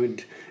thought I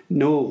would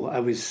know I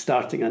was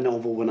starting a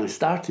novel when I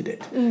started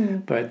it.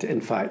 But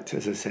in fact,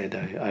 as I said,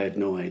 I had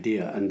no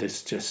idea, and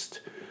this just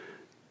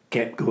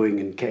kept going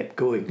and kept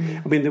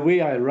going. I mean, the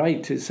way I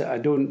write is that I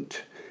don't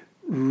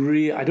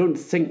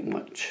think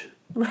much.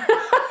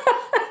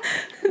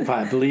 In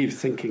fact, I believe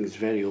thinking is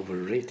very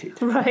overrated.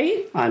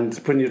 Right. And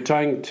when you're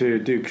trying to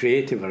do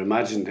creative or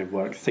imaginative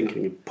work,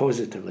 thinking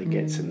positively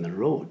gets in the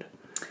road.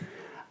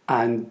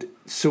 And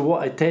so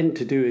what I tend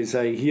to do is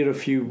I hear a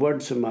few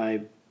words of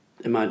my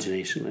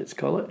imagination, let's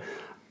call it,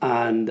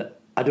 and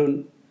I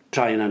don't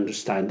try and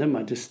understand them,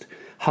 I just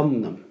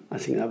hum them. I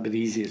think that would be the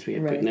easiest way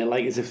of putting it,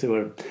 like as if they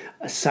were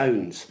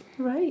sounds.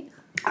 Right.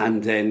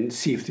 And then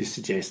see if they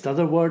suggest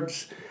other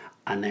words,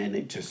 and then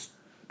it just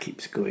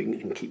keeps going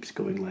and keeps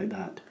going like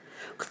that.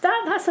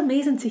 That's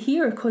amazing to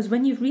hear, because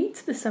when you read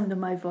The Sound of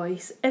My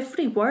Voice,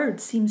 every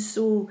word seems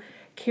so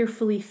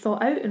carefully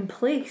thought out and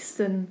placed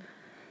and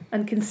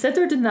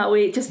considered in that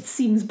way. It just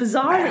seems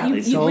bizarre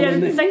that you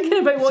weren't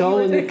thinking about what you were doing. It's all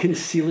in the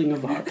concealing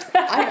of art.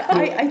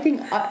 I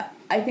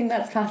think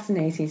that's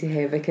fascinating to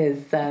hear,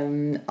 because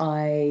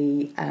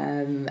I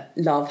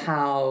love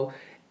how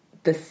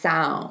the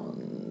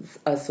sounds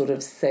are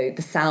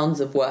the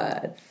sounds of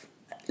words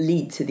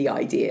lead to the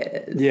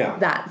ideas. Yeah.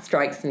 That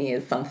strikes me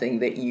as something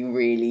that you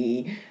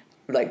really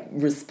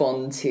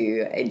respond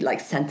to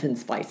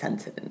sentence by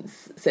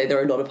sentence. So there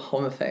are a lot of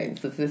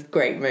homophones. There's this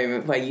great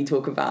moment where you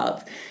talk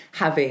about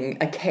having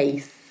a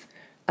case.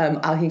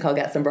 I think I'll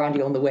get some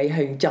brandy on the way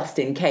home just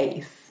in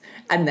case.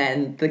 And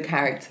then the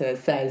character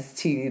says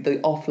to the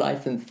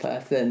off-licensed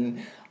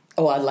person,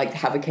 "Oh, I'd like to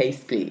have a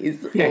case,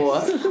 please."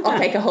 Yes. Or, "I'll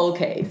take a whole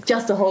case.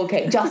 Just a whole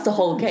case. Just a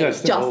whole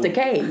case. Just a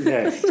case.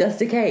 Yes.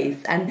 Just a case."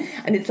 And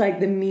it's like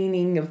the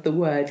meaning of the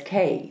word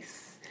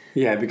case.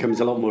 Yeah, it becomes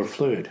a lot more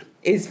fluid.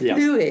 Is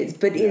fluid,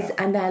 but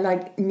and they're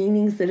like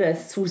meanings that are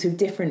sort of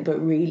different,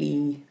 but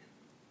really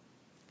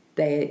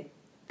they're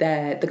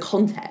the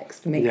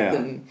context makes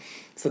them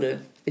sort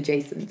of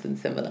adjacent and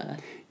similar.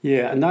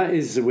 Yeah, and that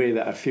is the way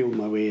that I feel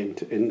my way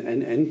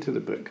into the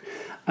book.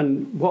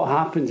 And what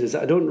happens is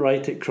I don't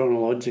write it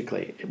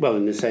chronologically, well,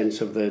 in the sense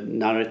of the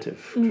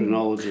narrative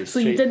chronology. So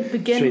you didn't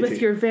begin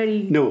with your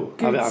very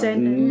good I've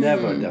sentence?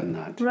 never done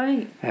that.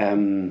 Right.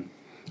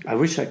 I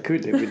wish I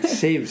could. It would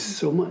save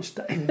so much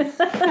time.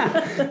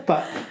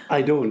 But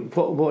I don't.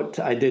 What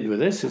I did with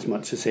this is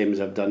much the same as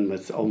I've done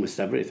with almost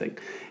everything,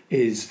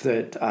 is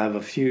that I have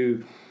a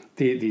few...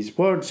 these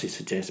words, they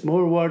suggest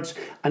more words,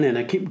 and then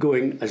I keep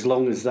going as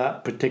long as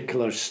that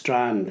particular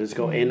strand has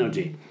got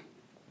energy.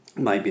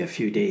 It might be a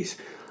few days.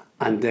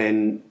 And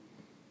then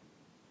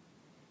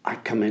I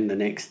come in the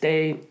next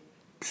day,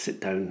 sit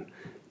down,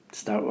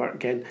 start work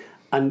again,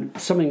 and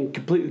something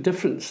completely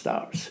different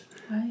starts.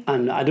 Right.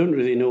 And I don't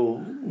really know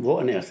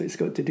what on earth it's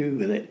got to do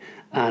with it,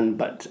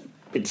 but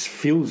it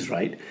feels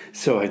right,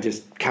 so I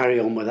just carry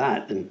on with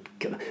that, and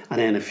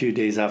then a few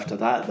days after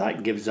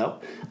that gives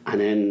up,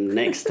 and then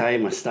next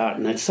time I start,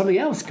 and it's something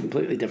else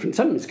completely different,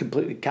 something that's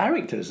completely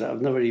characters that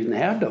I've never even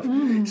heard of,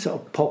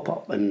 sort of pop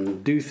up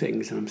and do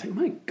things, and I'm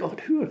thinking, my God,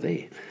 who are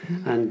they?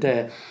 And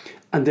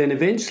then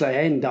eventually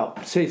I end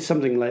up, say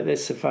something like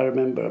this, if I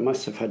remember, I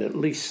must have had at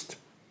least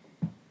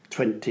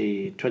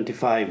 20,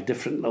 25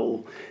 different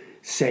little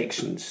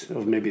sections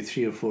of maybe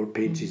 3 or 4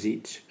 pages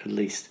each, at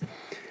least.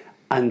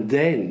 And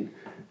then,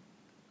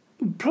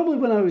 probably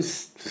when I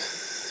was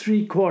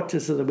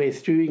 3/4 of the way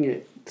through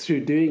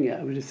doing it,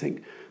 I would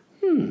think,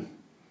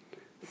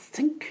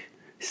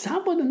 is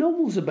that what the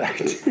novel's about?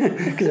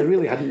 Because I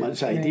really hadn't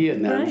much idea,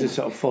 and then I was just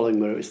sort of following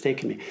where it was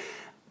taking me.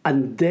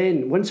 And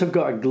then, once I've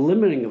got a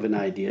glimmering of an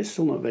idea,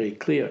 still not very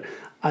clear,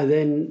 I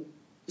then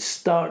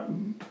start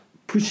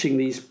pushing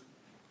these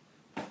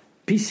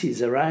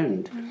pieces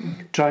around,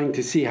 trying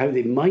to see how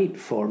they might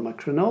form a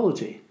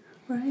chronology.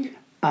 Right.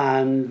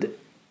 And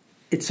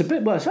it's a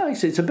bit, well,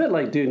 it's a bit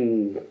like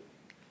doing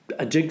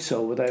a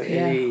jigsaw without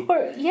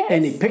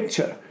any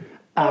picture.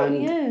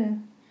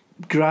 And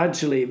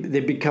gradually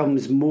there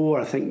becomes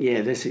more, I think,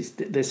 this is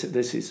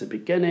the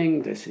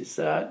beginning, this is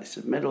that, this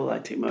is the middle,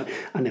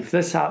 and if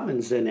this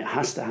happens, then it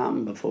has to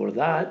happen before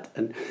that.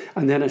 And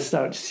then I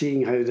start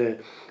seeing how the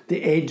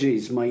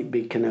edges might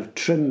be kind of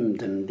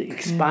trimmed and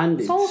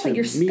expanded. It's almost like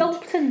you're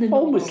sculpting the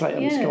novel. Almost like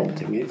I'm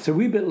sculpting it. It's a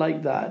wee bit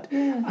like that.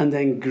 Yeah. And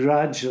then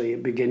gradually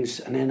it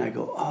begins, and then I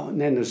go, and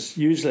then there's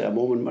usually a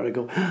moment where I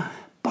go,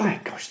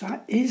 by gosh,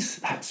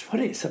 that's what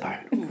it's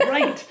about.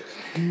 Right.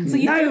 So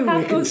now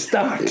we can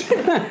start.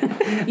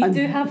 You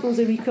do have those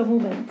eureka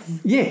moments.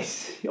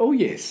 Yes. Oh,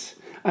 yes.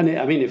 And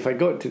if I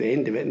got to the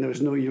end of it and there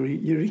was no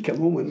eureka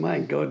moment, my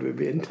God, we'd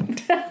be in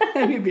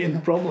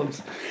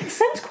problems. It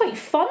sounds quite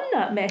fun,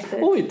 that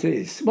method. Oh, it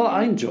is. Well,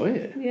 I enjoy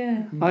it.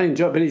 Yeah. I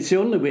enjoy it, but it's the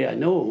only way I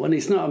know, and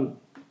it's not a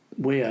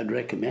way I'd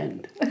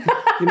recommend.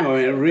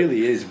 It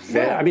really is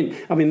very...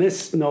 I mean,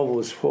 this novel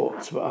is what?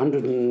 It's about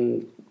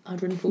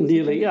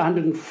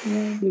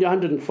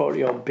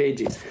 140 odd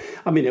pages.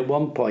 I mean, at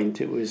one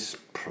point it was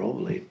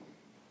probably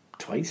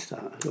twice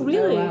that.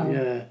 Really? Oh, wow.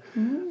 Yeah.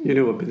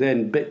 But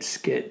then bits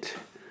get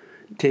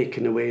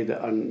taken away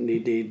that aren't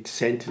needed,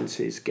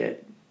 sentences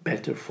get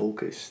better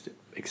focused,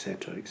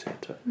 etc.,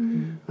 etc.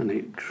 And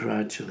it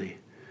gradually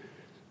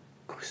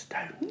goes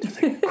down to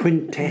the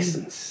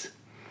quintessence.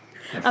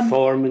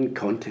 Form and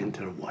content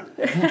are one.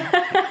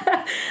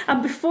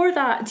 And before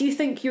that, do you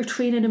think your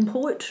training in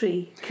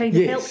poetry kind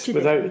of helped you?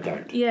 Yes, without a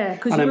doubt. Yeah,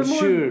 because I'm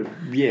sure,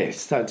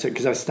 yes, that's it,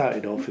 because I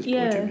started off as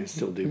poetry and I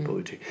still do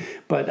poetry.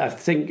 But I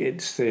think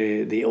it's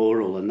the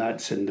oral, and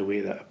that's in the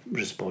way that I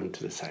respond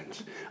to the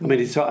sounds. I mean,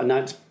 and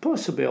that's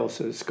possibly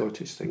also the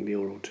Scottish thing, the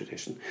oral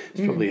tradition.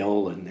 It's probably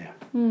all in there.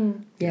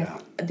 Yes,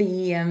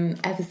 the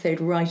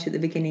episode right at the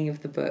beginning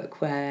of the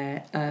book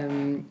where,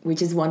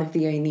 which is one of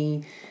the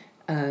only...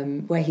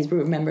 where he's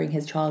remembering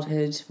his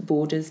childhood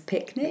Borders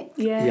picnic.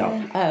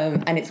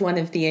 And it's one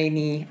of the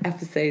only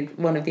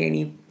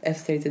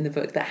episodes in the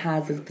book that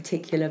has a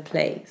particular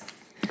place.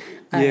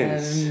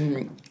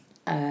 In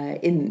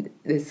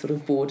this sort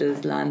of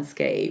Borders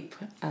landscape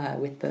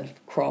with the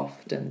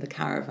croft and the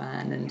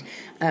caravan,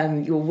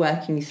 and you're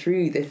working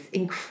through this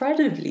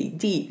incredibly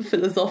deep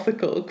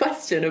philosophical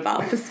question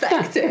about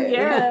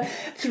perspective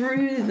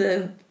through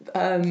the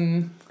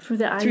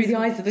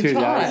eyes of the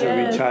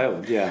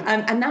child.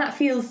 And that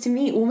feels to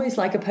me almost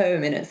like a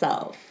poem in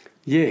itself.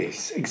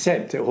 Yes,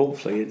 except that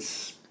hopefully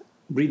it's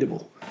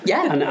readable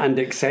and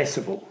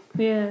accessible.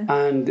 Yeah.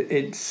 And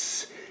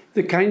it's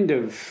the kind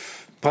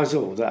of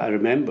puzzle that I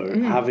remember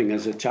having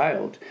as a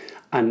child,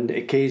 and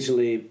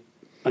occasionally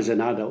as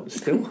an adult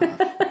still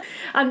have.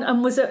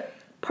 And was it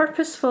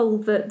purposeful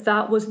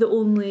that was the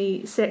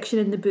only section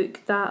in the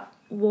book that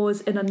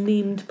was in a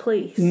named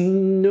place?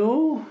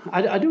 No,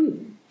 I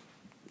don't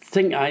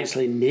think I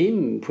actually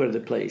name where the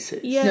place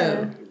is. Yeah.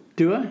 No.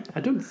 Do I? I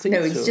don't think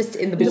so. No, it's just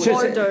in the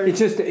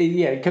borders.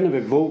 It kind of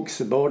evokes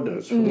the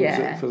borders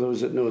for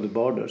those that know the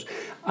borders.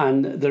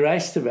 And the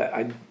rest of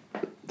it,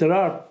 there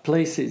are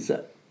places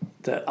that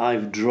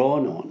I've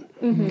drawn on.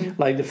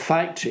 Like the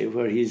factory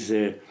where he's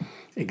the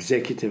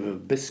executive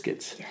of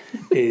biscuits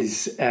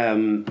is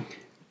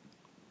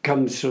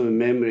comes from a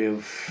memory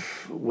of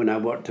when I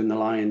worked in the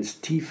Lion's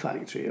Tea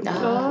Factory at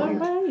one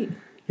point. Right.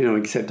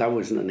 Except I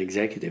wasn't an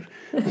executive.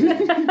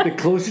 The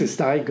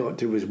closest I got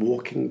to was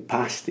walking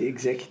past the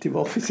executive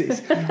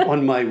offices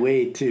on my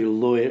way to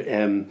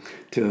loading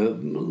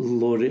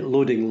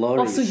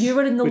lorries. Oh, so you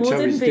were in the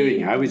loading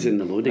bay? I was in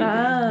the loading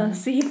bay.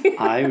 See?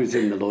 I was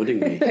in the loading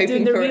bay.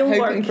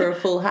 hoping for a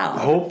full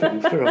house. Hoping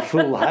for a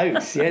full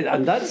house,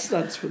 and that's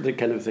the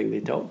kind of thing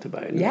they talked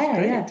about. And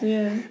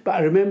Yeah. But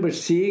I remember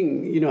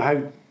seeing,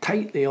 how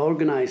tightly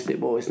organised it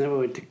was. Never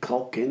went to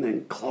clock in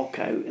and clock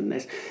out and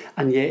this.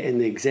 And yet in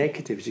the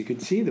executives, you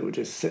could see they were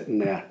just sitting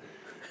there,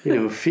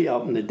 feet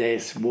up on the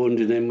desk,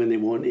 wandering in when they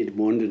wanted,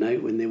 wandering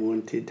out when they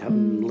wanted,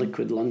 having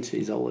liquid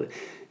lunches, all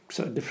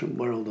sort of different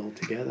world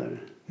altogether.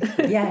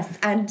 Yes,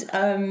 and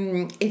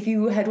if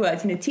you had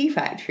worked in a tea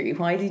factory,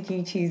 why did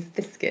you choose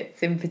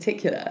biscuits in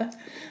particular?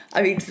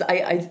 I mean,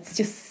 it's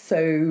just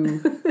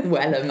so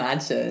well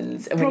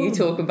imagined. And when you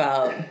talk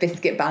about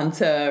biscuit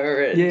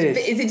banter,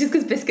 is it just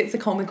because biscuits are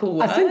comical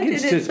word in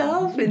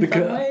itself?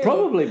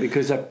 Probably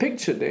because I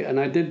pictured it, and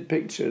I did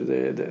picture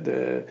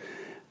the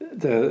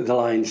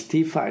Lion's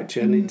Tea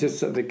Factory, and it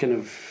just they kind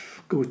of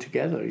go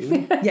together,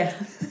 Yes.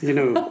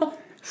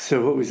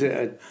 So what was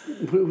it?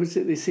 What was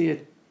it they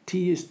say?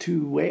 Tea is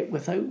too wet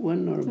without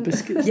one, or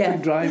biscuits too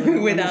dry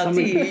without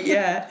tea.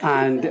 Yeah.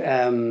 And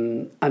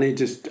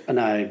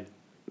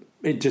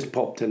it just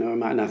popped in our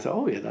mind, and I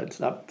thought,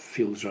 that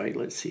feels right.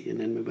 Let's see, and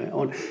then we went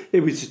on.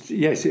 It was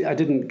I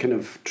didn't kind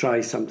of try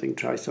something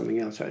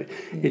else.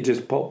 It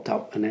just popped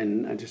up, and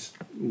then I just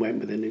went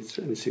with it, and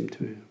it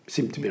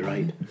seemed to be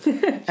right.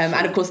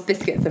 And of course,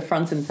 biscuits are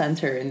front and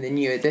centre in the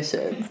new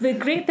edition. The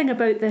great thing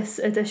about this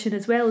edition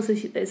as well is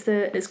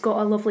it's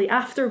got a lovely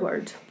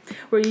afterword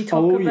where you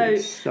talk about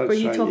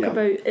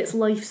its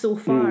life so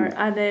far,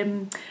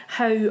 and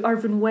how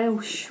Irvine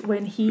Welsh,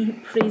 when he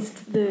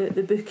praised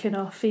the book in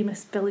a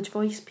famous Village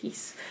Voice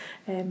piece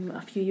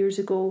a few years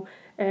ago,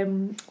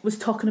 was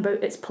talking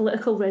about its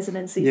political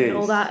resonances and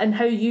all that, and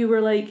how you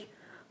were like,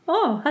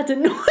 oh, I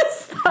didn't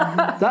notice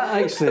that.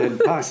 That actually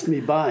had passed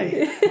me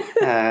by.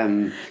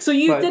 So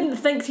you didn't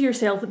think to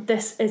yourself that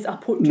this is a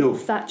portrait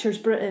of Thatcher's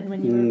Britain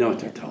when you were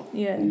Not at all.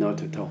 Yeah.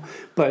 Not at all.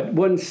 But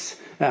once,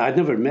 I'd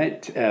never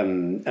met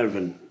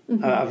Irvine.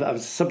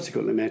 I've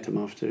subsequently met him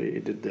after he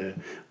did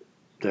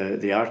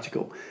the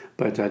article,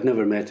 but I'd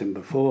never met him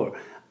before.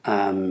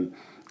 And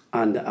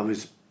I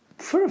was,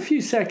 for a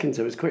few seconds,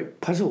 I was quite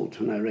puzzled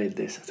when I read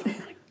this. I thought, oh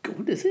my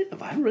God, is it?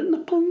 Have I written a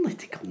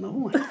political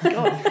novel? Oh my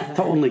God. I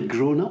thought only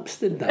grown-ups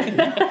did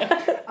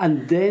that.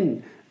 And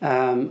then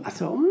I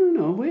thought, oh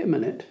no, wait a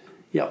minute.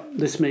 Yep,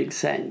 this makes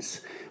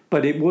sense.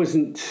 But it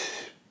wasn't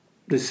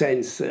the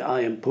sense that I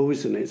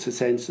imposed on it. It's a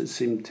sense that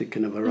seemed to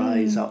kind of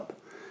arise up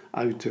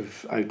out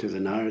of the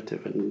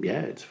narrative, and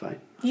it's fine.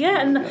 Yeah,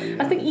 and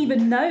I think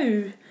even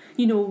now,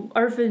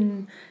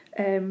 Irvine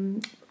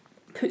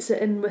puts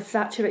it in with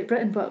Thatcherite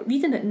Britain, but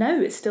reading it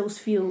now, it still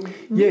feels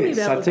really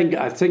relevant.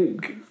 I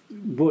think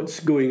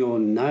what's going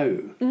on now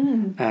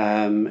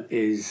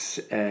is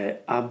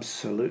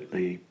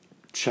absolutely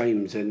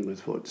chimes in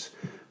with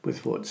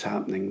what's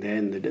happening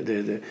then.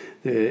 The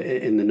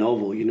in the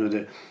novel,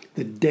 the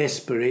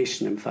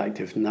desperation. In fact,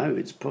 if now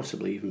it's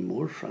possibly even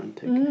more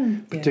frantic,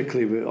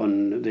 particularly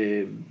on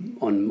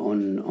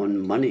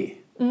money.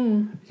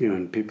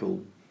 And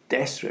people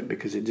desperate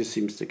because it just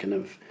seems to kind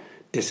of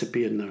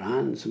disappear in their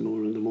hands the more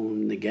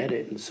they get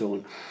it, and so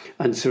on.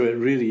 And so it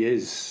really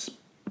is,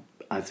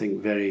 I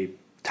think, very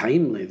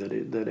timely that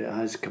it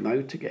has come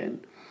out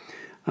again.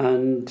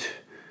 And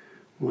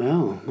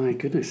well, my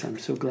goodness, I'm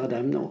so glad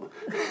I'm not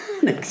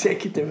an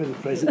executive of the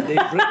present day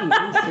Britain.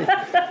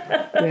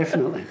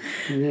 Definitely,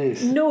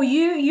 yes. No,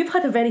 you've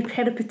had a very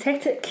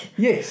peripatetic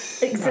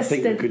existence. I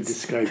think we could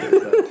describe it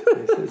that.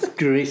 It's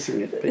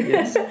gracing it, but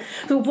yes.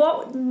 So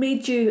what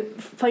made you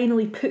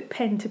finally put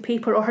pen to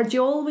paper, or had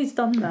you always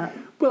done that?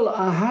 Well,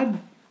 I had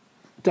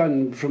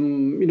done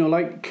from,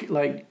 like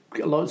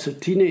lots of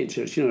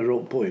teenagers, I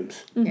wrote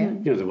poems.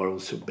 The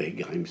world's so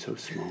big, I'm so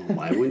small,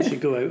 why wouldn't you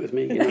go out with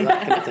me?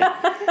 That kind of thing.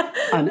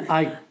 And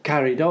I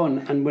carried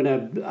on, and when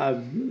I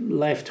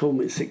left home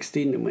at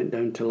 16 and went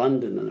down to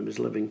London, and I was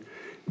living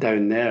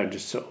down there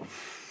just sort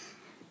of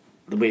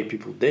the way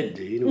people did,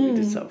 we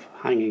just sort of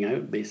hanging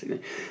out basically.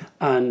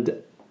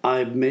 And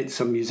I met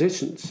some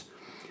musicians,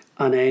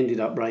 and I ended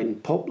up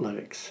writing pop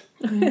lyrics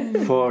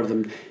for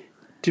them.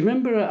 Do you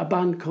remember a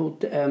band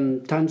called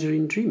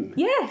Tangerine Dream?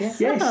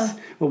 Yes. Yes.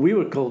 Well, we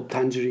were called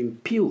Tangerine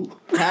Peel,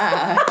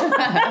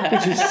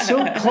 which is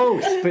so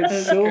close but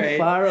so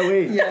far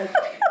away. Yes.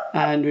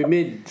 And we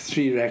made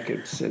 3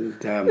 records, and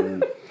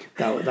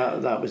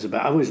that was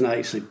about. I wasn't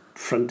actually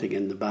fronting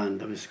in the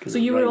band. I was. So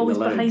you were always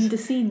behind the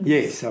scenes.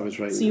 Yes, I was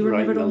writing. So you were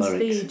never on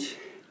lyrics. Stage.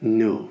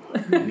 No,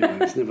 I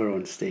was never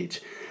on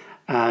stage,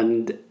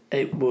 and.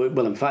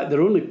 In fact,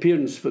 their only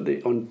appearance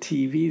on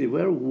TV, they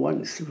were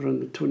once. They were on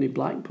the Tony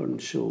Blackburn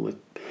show with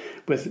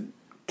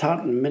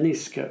tartan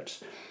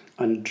miniskirts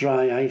and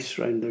dry ice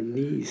round their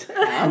knees.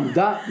 And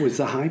that was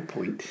the high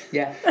point.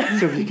 Yeah.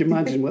 So if you can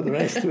imagine what the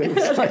rest of it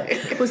was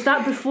like. Was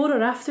that before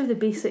or after the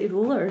Bay City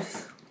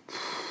Rollers?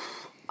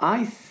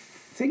 I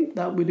think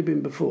that would have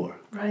been before.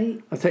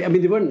 Right.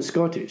 They weren't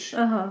Scottish.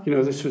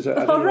 This was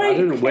I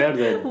don't know where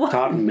the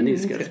tartan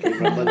miniskirts came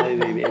from, but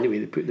anyway,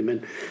 they put them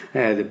in.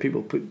 The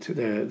people put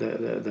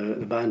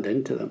the band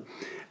into them.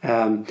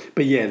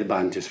 But yeah, the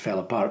band just fell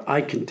apart.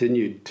 I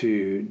continued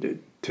to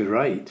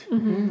write,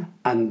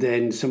 and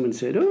then someone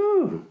said,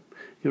 "Oh,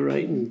 you're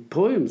writing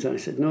poems?" And I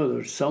said, "No,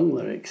 they're song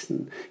lyrics,"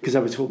 because I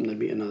was hoping there'd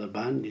be another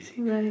band, you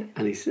see. Right.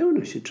 And he said, "Oh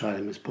no, I should try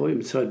them as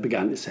poems." So I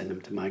began to send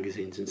them to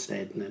magazines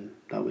instead, and then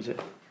that was it.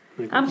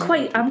 I'm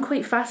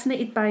quite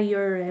fascinated by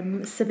your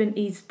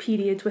 70s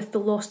period with the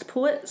Lost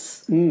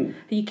Poets.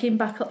 You came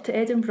back up to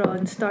Edinburgh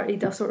and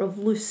started a sort of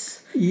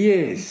loose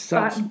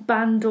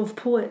band of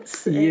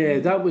poets.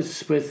 That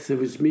was there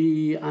was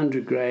me,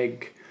 Andrew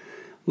Gregg,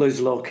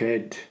 Liz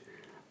Lockhead,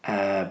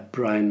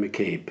 Brian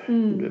McCabe,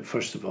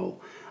 first of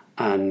all,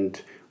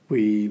 and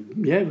we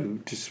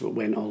just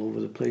went all over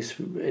the place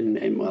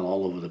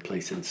all over the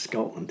place in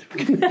Scotland.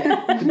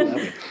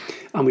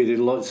 And we did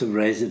lots of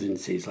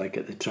residencies, like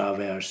at the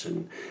Traverse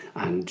and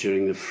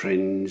during the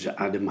Fringe,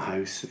 Adam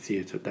House, the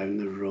theatre down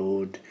the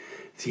road,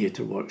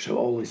 theatre workshop,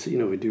 all this,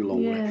 we do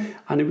long way.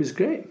 And it was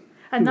great.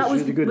 And that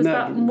was really good. Was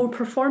that more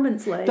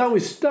performance-led? That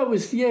was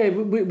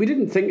we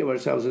didn't think of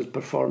ourselves as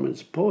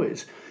performance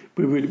poets.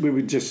 We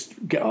would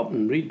just get up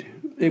and read.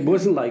 It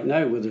wasn't like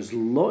now where there's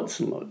lots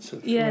and lots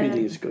of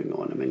readings going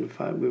on. In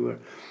fact, we were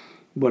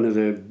one of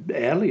the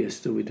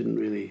earliest, though we didn't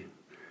really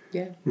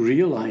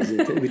realise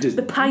it. We just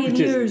the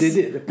pioneers. We just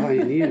did it. The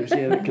pioneers,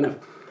 that kind of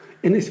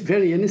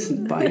very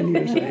innocent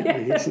pioneers,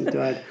 I hasten to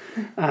add.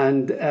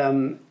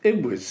 And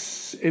it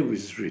was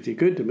really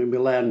good. I mean, we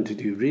learned to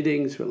do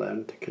readings, we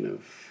learned to kind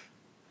of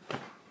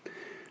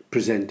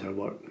present our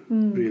work,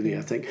 really,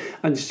 I think.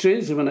 And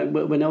strangely,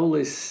 when all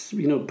this,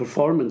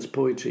 performance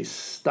poetry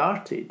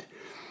started,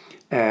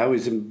 I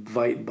was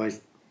invited by,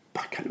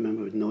 I can't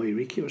remember,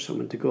 Reilly or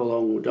someone to go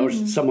along, or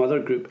some other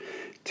group,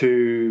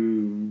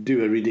 to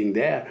do a reading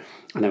there.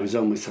 And I was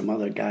on with some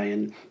other guy,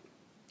 and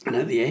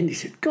at the end he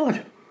said,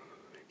 "God,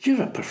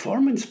 you're a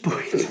performance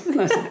poet."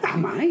 And I said,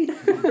 "Am I?"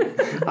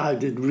 I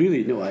did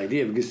really no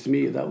idea, because to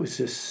me that was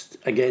just,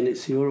 again,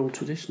 it's the oral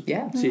tradition.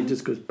 Yeah. So it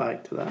just goes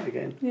back to that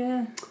again.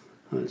 Yeah.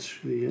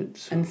 That's really it.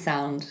 So. And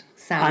sound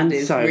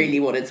is really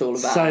what it's all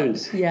about.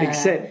 Sound. Yeah.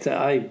 Except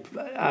I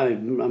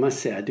must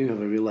say, I do have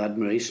a real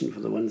admiration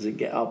for the ones that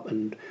get up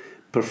and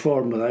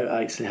perform without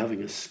actually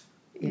having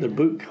the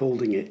book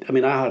holding it. I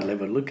mean, I hardly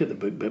ever look at the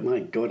book, but my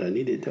God, I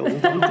need it to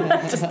hold on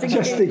to it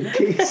just in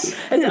case. Is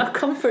it a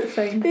comfort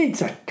thing?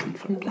 It's a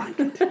comfort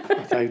blanket,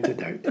 without a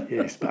doubt,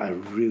 yes, but I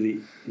really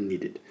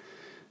need it.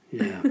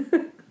 Yeah.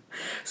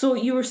 So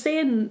you were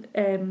saying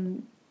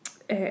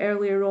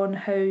earlier on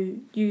how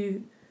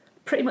you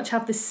pretty much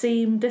have the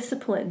same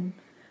discipline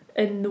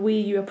in the way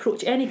you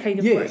approach any kind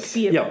of work,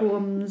 be it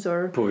poems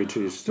or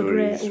poetry,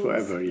 stories,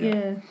 whatever.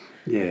 Yeah.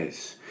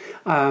 Yes.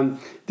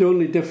 The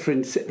only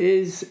difference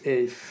is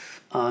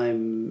if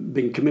I'm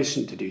being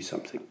commissioned to do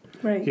something.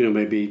 Right.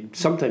 Maybe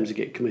sometimes I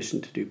get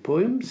commissioned to do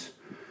poems,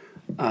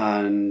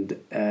 and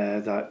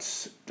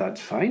that's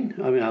fine.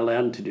 I mean, I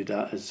learned to do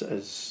that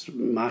as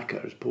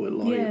Macker, as poet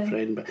laureate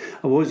friend, but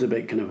I was a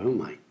bit kind of, oh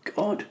my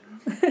God.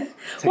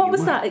 What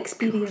was that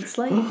experience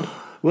like?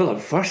 Well,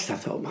 at first I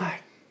thought, my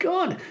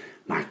God,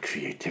 my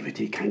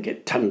creativity can't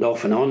get turned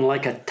off and on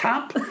like a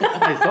tap,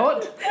 I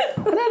thought.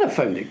 And then I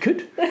found it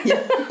could.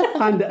 Yeah.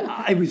 And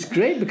it was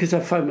great, because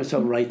I found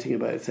myself writing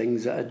about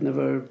things that had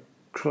never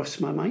crossed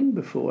my mind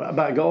before.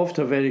 But I got off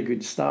to a very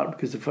good start,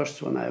 because the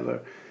first one I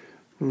ever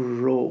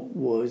wrote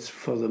was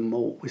for the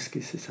Malt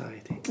Whisky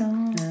Society.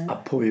 A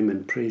poem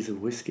in praise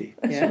of whiskey.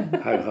 Yeah. So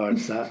how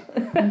hard's that?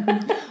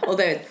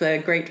 Although it's a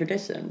great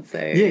tradition, so,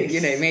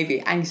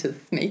 maybe anxious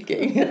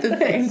making at the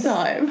same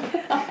time.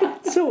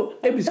 So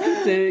it was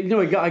good.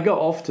 I got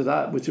off to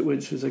that, which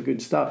was a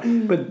good start.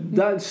 But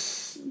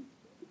that's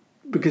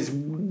because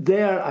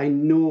there I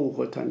know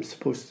what I'm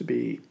supposed to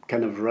be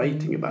kind of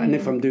writing about. And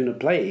if I'm doing a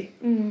play,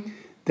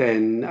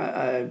 then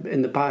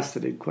in the past I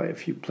did quite a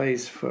few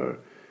plays for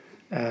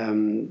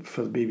the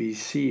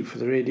BBC, for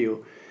the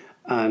radio,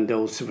 and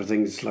also for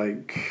things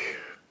like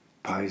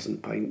Pies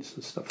and Pints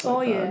and stuff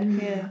like that.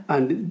 Yeah.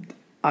 And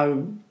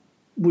I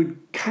would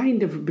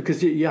kind of,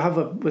 because you have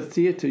with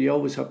theatre you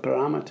always have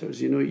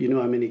parameters. You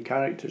know how many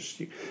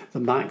characters, the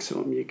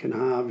maximum you can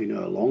have.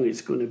 How long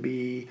it's going to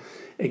be,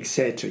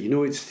 etc.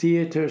 It's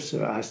theatre,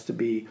 so it has to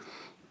be.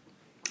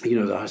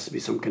 There has to be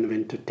some kind of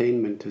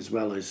entertainment as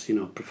well as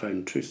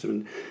profound truth. I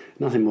mean,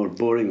 nothing more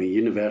boring than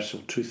universal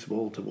truth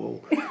wall to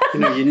wall.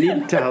 You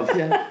need to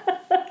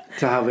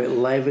have it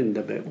leavened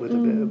a bit with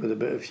a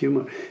bit of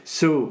humour.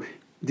 So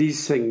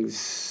these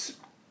things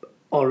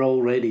are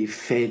already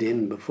fed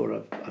in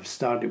before I've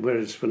started.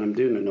 Whereas when I'm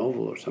doing a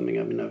novel or something,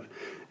 I mean,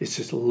 it's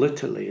just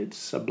literally,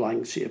 it's a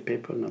blank sheet of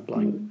paper and a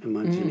blank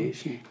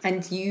imagination.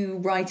 And you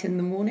write in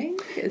the morning?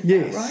 Is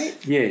that right?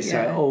 Yes.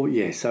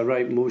 Yeah. I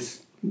write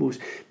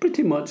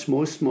pretty much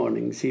most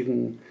mornings,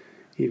 even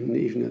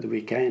at the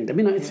weekend. I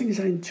mean, I think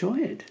I enjoy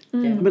it. I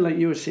mean, like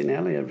you were saying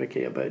earlier,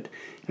 Vikki, about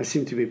I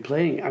seem to be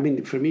playing. I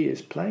mean, for me,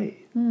 it's play,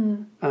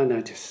 and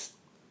I just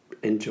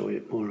enjoy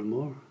it more and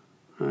more,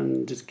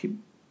 and just keep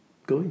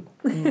going,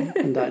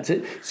 and that's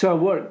it. So I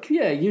work,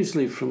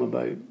 usually from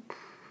about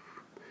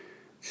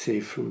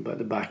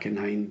the back of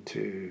 9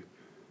 to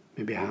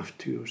maybe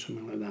 2:30 or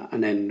something like that,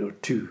 and then or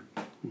 2,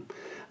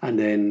 and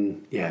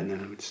then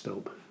I would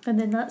stop. And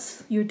then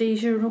that's your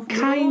days you're off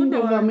kind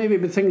of, or maybe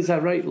with things I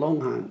write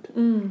longhand.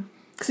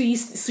 So you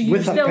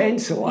with still, a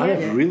pencil. I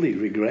have really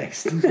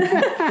regressed.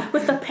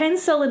 With a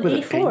pencil and with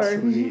A4. A pencil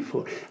and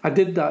A4. I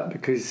did that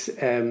because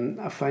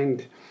I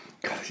find,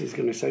 God, this is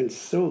going to sound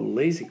so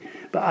lazy,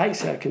 but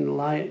actually I can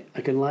lie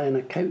on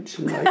a couch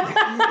and write.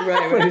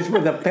 right. Whereas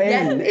with a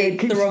pen, it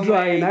keeps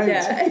drying out.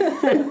 Yeah.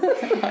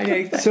 I know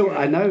exactly. So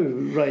I now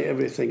write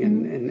everything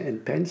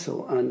in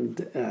pencil, and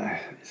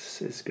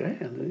it's great.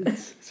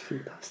 It's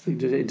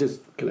fantastic. It just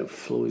kind of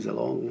flows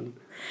along.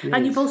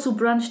 And you've also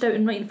branched out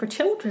in writing for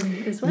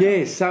children as well.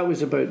 Yes, that was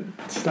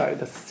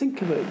started, I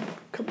think, about a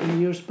couple of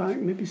years back,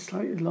 maybe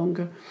slightly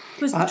longer.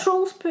 Was the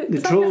Trolls book?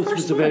 The Trolls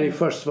was the very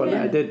first one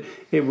I did.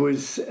 It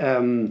was,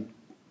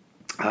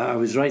 I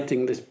was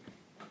writing this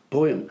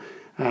poem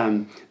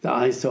that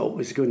I thought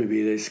was going to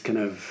be this kind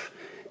of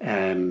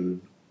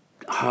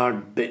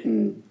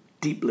hard-bitten,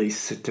 deeply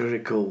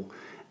satirical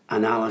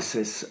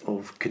analysis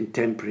of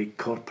contemporary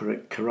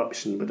corporate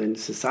corruption within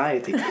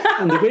society.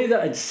 And the way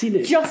that I'd seen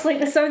it... Just like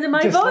the sound of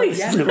my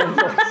voice!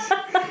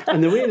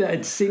 And the way that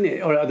I'd seen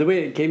it, or the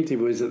way it came to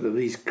me, was that there were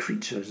these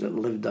creatures that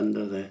lived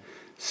under the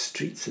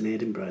streets in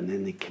Edinburgh, and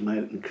then they came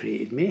out and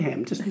created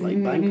mayhem, just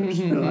like bankers,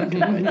 that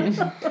kind of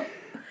idea.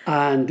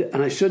 And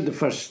I showed the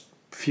first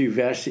few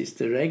verses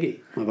to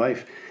Reggie, my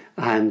wife,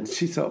 and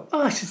she thought,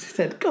 she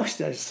said, gosh,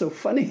 that's so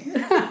funny.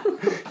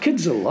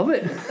 Kids will love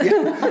it.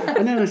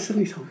 And then I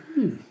suddenly thought,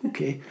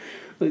 okay,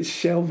 let's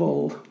shelve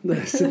all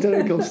the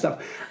satirical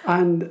stuff.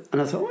 And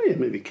I thought,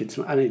 maybe kids,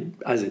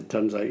 as it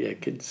turns out,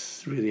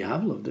 kids really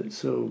have loved it.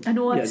 So I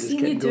know, I've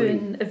seen you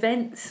doing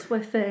events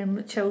with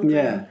children.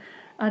 Yeah.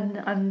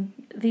 And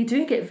they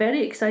do get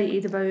very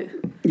excited about...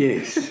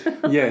 Yes,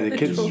 the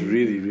kids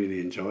really, really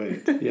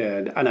enjoy it.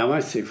 Yeah, and I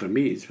must say, for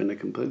me, it's been a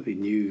completely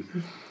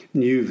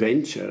new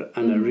venture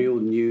and a real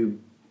new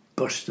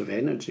burst of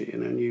energy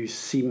and a new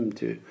seam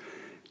to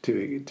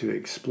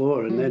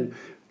explore. And then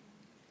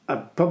I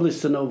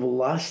published a novel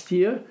last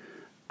year,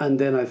 and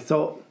then I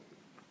thought,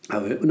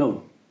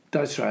 no,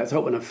 that's right. I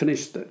thought when I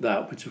finished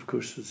that, which of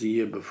course was the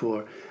year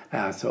before,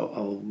 I thought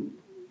I'll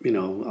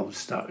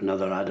start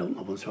another adult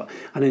novel as well.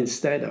 And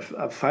instead,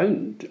 I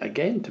found,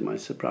 again to my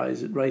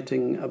surprise,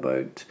 writing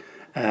about,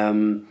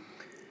 it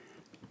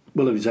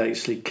was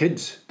actually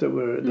kids that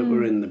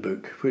were in the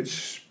book,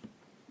 which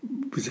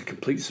was a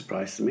complete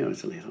surprise to me. I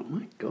was like, oh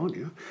my God,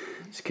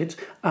 it's kids.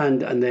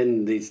 And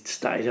then they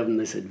started having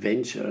this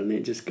adventure, and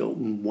it just got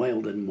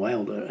wilder and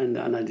wilder, and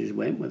I just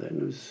went with it,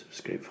 and it was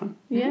great fun.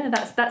 Yeah,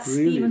 that's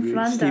really, Stephen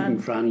Frandan.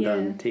 Stephen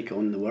Frandan, Take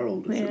on the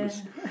World, as it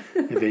was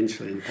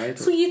eventually entitled.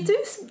 So you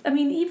do,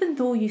 even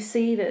though you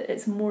say that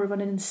it's more of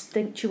an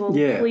instinctual,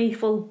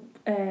 playful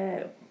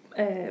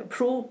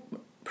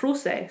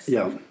process,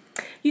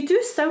 you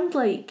do sound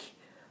like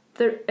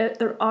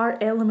there are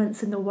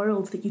elements in the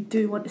world that you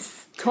do want to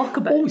talk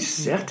about. Oh,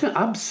 certainly,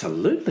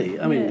 absolutely.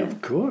 I mean,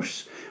 of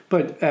course.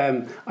 But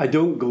I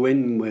don't go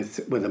in with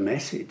a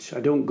message. I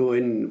don't go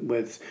in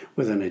with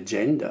an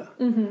agenda.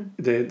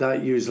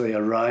 That usually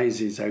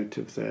arises out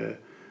of the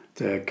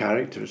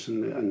characters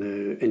and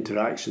the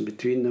interaction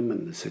between them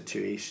and the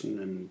situation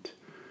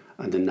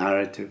and the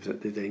narrative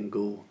that they then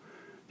go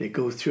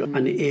through.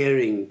 An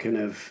airing kind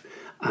of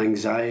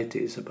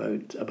anxieties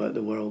about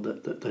the world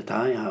that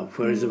I have.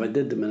 Whereas if I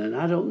did them in an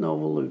adult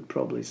novel, it would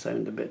probably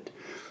sound a bit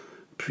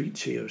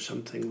preachy or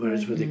something.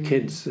 Whereas with the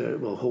kids,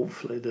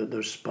 hopefully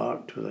they're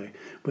sparked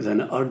with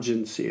an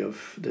urgency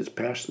that's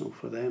personal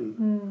for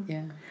them.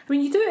 Yeah, I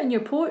mean, you do it in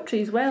your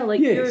poetry as well.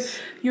 Like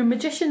your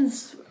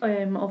Magicians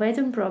of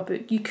Edinburgh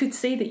book, you could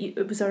say that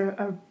it was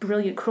a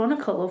brilliant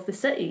chronicle of the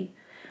city,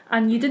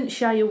 and you didn't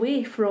shy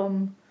away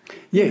from.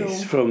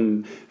 Yes,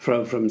 from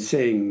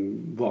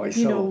saying what I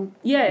saw.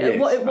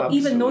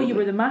 Even though you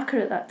were the macker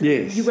at that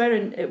time, you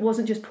weren't. It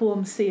wasn't just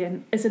poems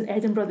saying, "Isn't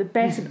Edinburgh the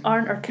best?" and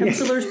 "Aren't our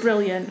councillors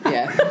brilliant?"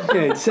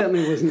 It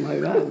certainly wasn't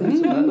like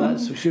that.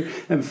 That's for sure.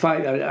 In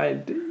fact,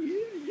 I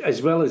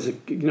as well as I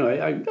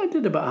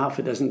did about half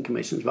a dozen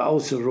commissions, but I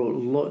also wrote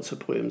lots of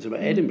poems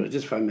about Edinburgh. I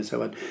just found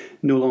myself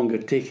no longer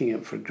taking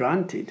it for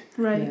granted,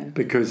 right?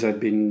 Because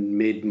I'd been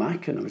made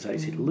macker, and I was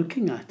actually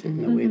looking at it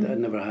in a way that I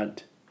never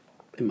had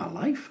in my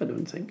life, I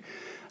don't think.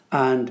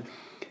 And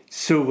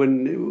so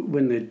when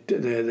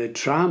the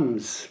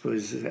trams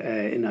was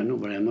in, I'm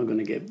not going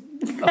to get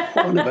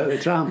on about the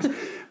trams,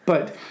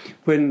 but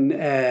when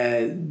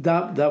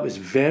that was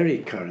very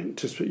current,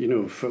 just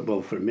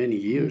for many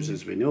years,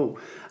 as we know,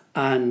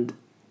 and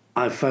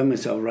I found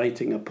myself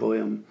writing a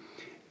poem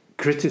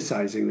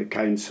criticising the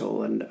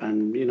council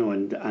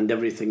and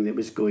everything that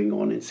was going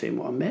on, and saying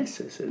what a mess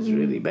this is,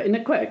 really, but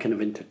in quite a kind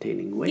of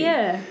entertaining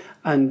way.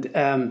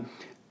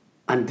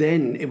 And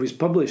then it was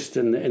published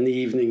in the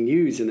Evening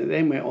News, and it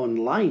then went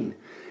online.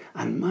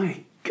 And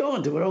my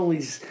God, there were all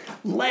these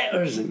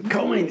letters and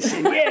comments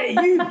saying,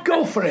 yeah, you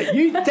go for it,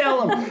 you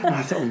tell them. And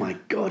I thought, oh my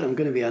God, I'm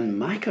going to be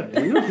unmackered,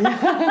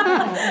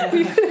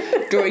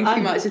 Drawing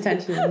too much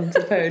attention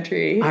to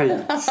poetry.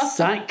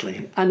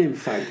 Exactly. And in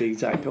fact, the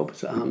exact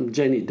opposite happened.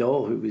 Jenny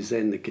Daw, who was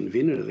then the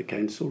convener of the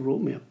council,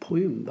 wrote me a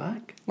poem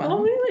back. Wow.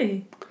 Oh,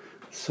 really?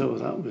 So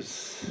that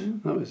was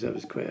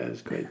quite a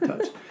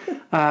touch,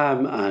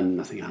 and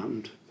nothing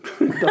happened.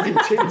 Nothing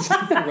changed.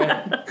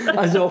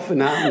 As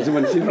often happens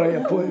once you write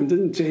a poem, it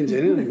didn't change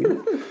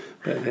anything.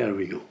 But there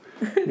we go.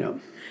 Yeah.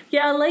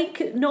 Yeah, I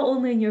like not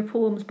only in your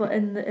poems but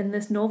in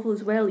this novel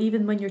as well.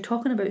 Even when you're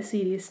talking about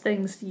serious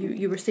things,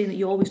 you were saying that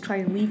you always try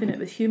and weave in it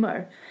with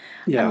humour.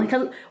 Yeah.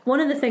 And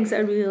one of the things that I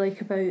really like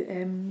about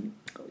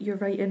your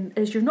writing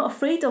is you're not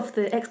afraid of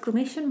the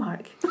exclamation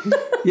mark.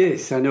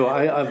 Yes, I know.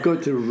 I've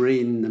got to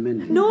rein them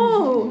in.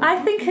 No, I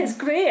think it's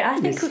great. I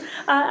think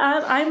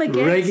I'm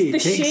against Reggie the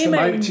takes shaming.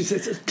 Them out. She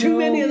says, there's too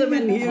many of them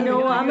in here.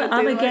 No,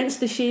 I'm against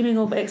the shaming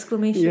of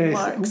exclamation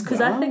marks, because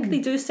I think they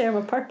do serve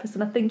a purpose,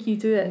 and I think you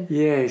do it.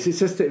 Yes, it's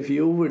just that if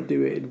you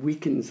overdo it, it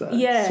weakens that.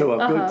 Yeah, so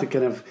I've got to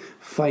kind of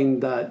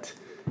find that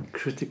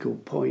critical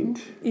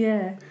point.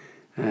 Yeah.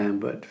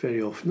 But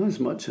very often, not as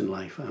much in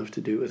life, I have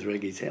to do it with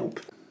Reggie's help.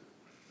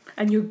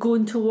 And you're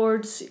going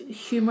towards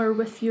humour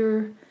with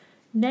your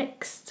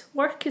next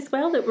work as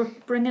well that we're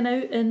bringing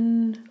out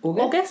in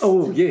August.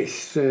 Oh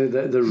yes,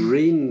 the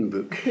rain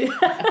book.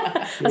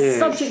 A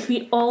subject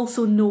we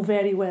also know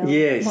very well.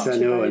 Yes, much I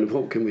know, about. and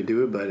what can we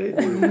do about it?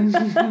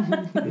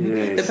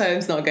 The Yes.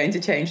 poem's not going to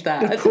change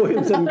that. The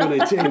poems aren't going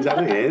to change that.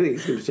 I mean,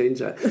 anything's going to change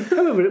that.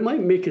 However, it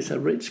might make us a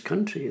rich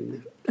country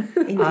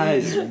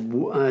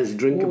as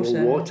drinkable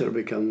water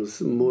becomes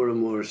more and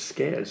more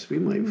scarce. We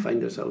might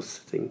find ourselves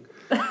sitting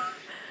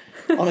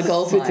On a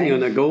gold sitting mine.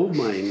 on a gold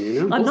mine,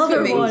 you know.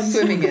 Another one.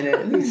 Swimming in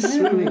it.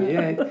 Swimming,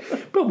 yeah.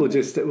 But we'll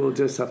just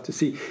have to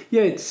see.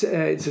 Yeah, it's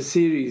a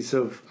series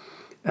of.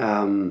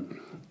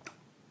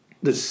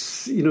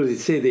 There's, they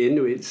say the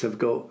Inuits have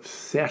got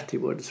 30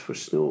 words for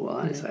snow.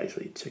 Well, that's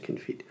actually chicken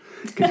feed,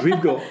 because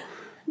we've got.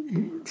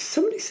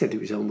 Somebody said it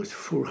was almost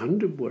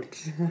 400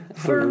 words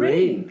for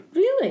rain.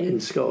 Really?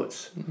 In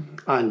Scots,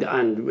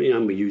 and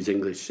we use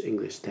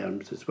English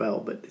terms as well,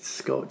 but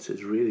Scots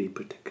is really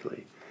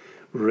particularly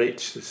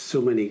rich. There's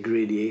so many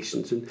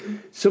gradations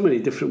and so many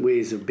different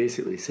ways of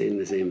basically saying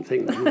the same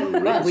thing.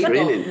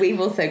 We've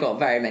also got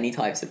very many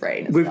types of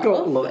rain. We've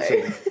got lots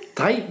of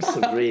types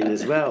of rain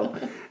as well,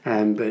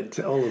 but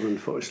all of them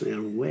unfortunately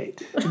are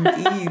wet.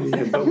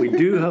 Indeed. But we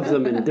do have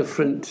them in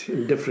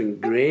different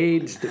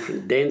grades,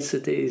 different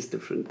densities,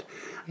 different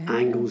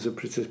angles of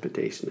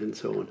precipitation, and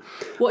so on.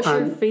 What's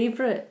your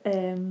favourite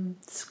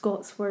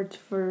Scots word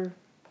for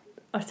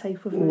a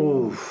type of rain?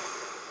 Oh,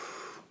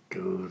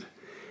 God.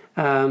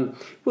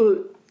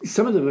 Well,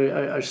 some of them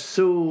are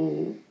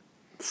so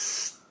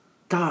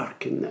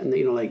stark and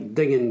like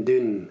ding and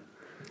dune,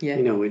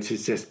 which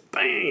is just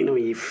bang,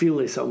 you feel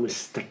this almost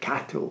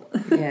staccato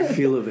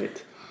feel of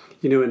it,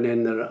 and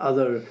then there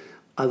are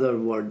other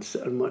words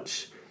that are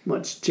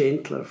much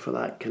gentler for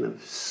that kind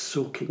of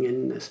soaking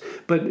inness.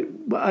 But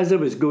as I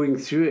was going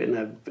through it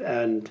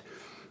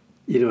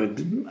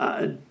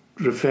I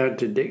referred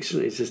to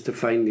dictionaries just to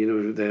find,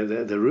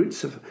 the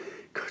roots of,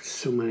 God,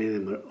 so many of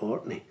them are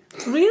Orkney.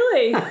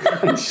 Really?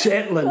 And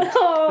Shetland.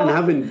 And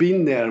having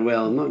been there,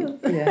 well, I'm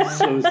not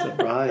so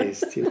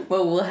surprised.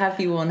 Well, we'll have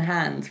you on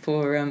hand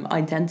for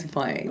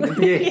identifying the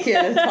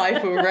particular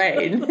type of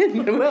rain.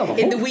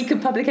 In the week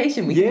of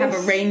publication, we can have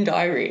a rain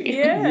diary.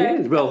 Yeah.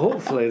 Yes. Well,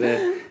 hopefully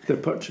the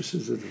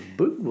purchasers of the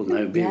book will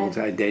now be able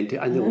to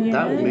identify, and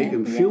that will make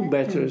them feel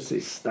better as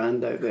they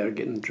stand out there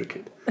getting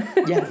dricket.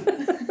 Yes.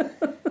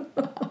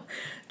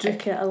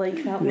 Dricket, I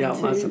like that one Yeah,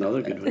 too. that's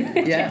another good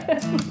one. Yeah.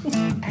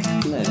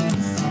 Excellent.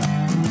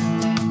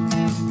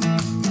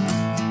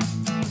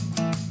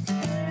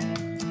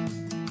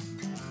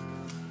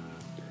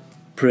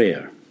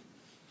 Prayer.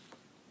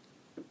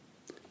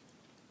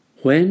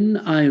 When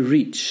I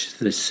reach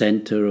the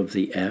centre of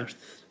the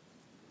earth,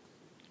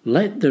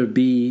 let there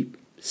be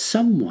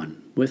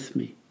someone with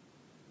me.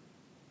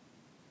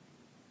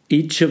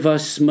 Each of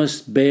us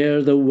must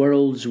bear the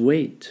world's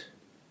weight,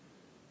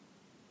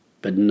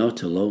 but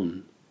not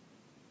alone.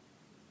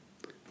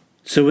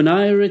 So when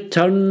I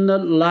return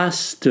at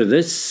last to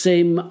this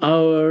same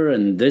hour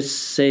and this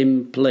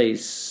same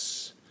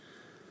place,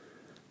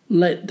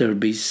 let there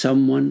be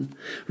someone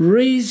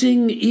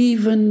raising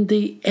even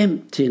the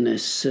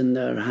emptiness in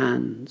their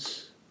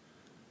hands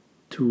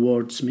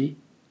towards me.